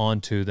are on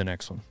to the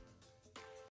next one.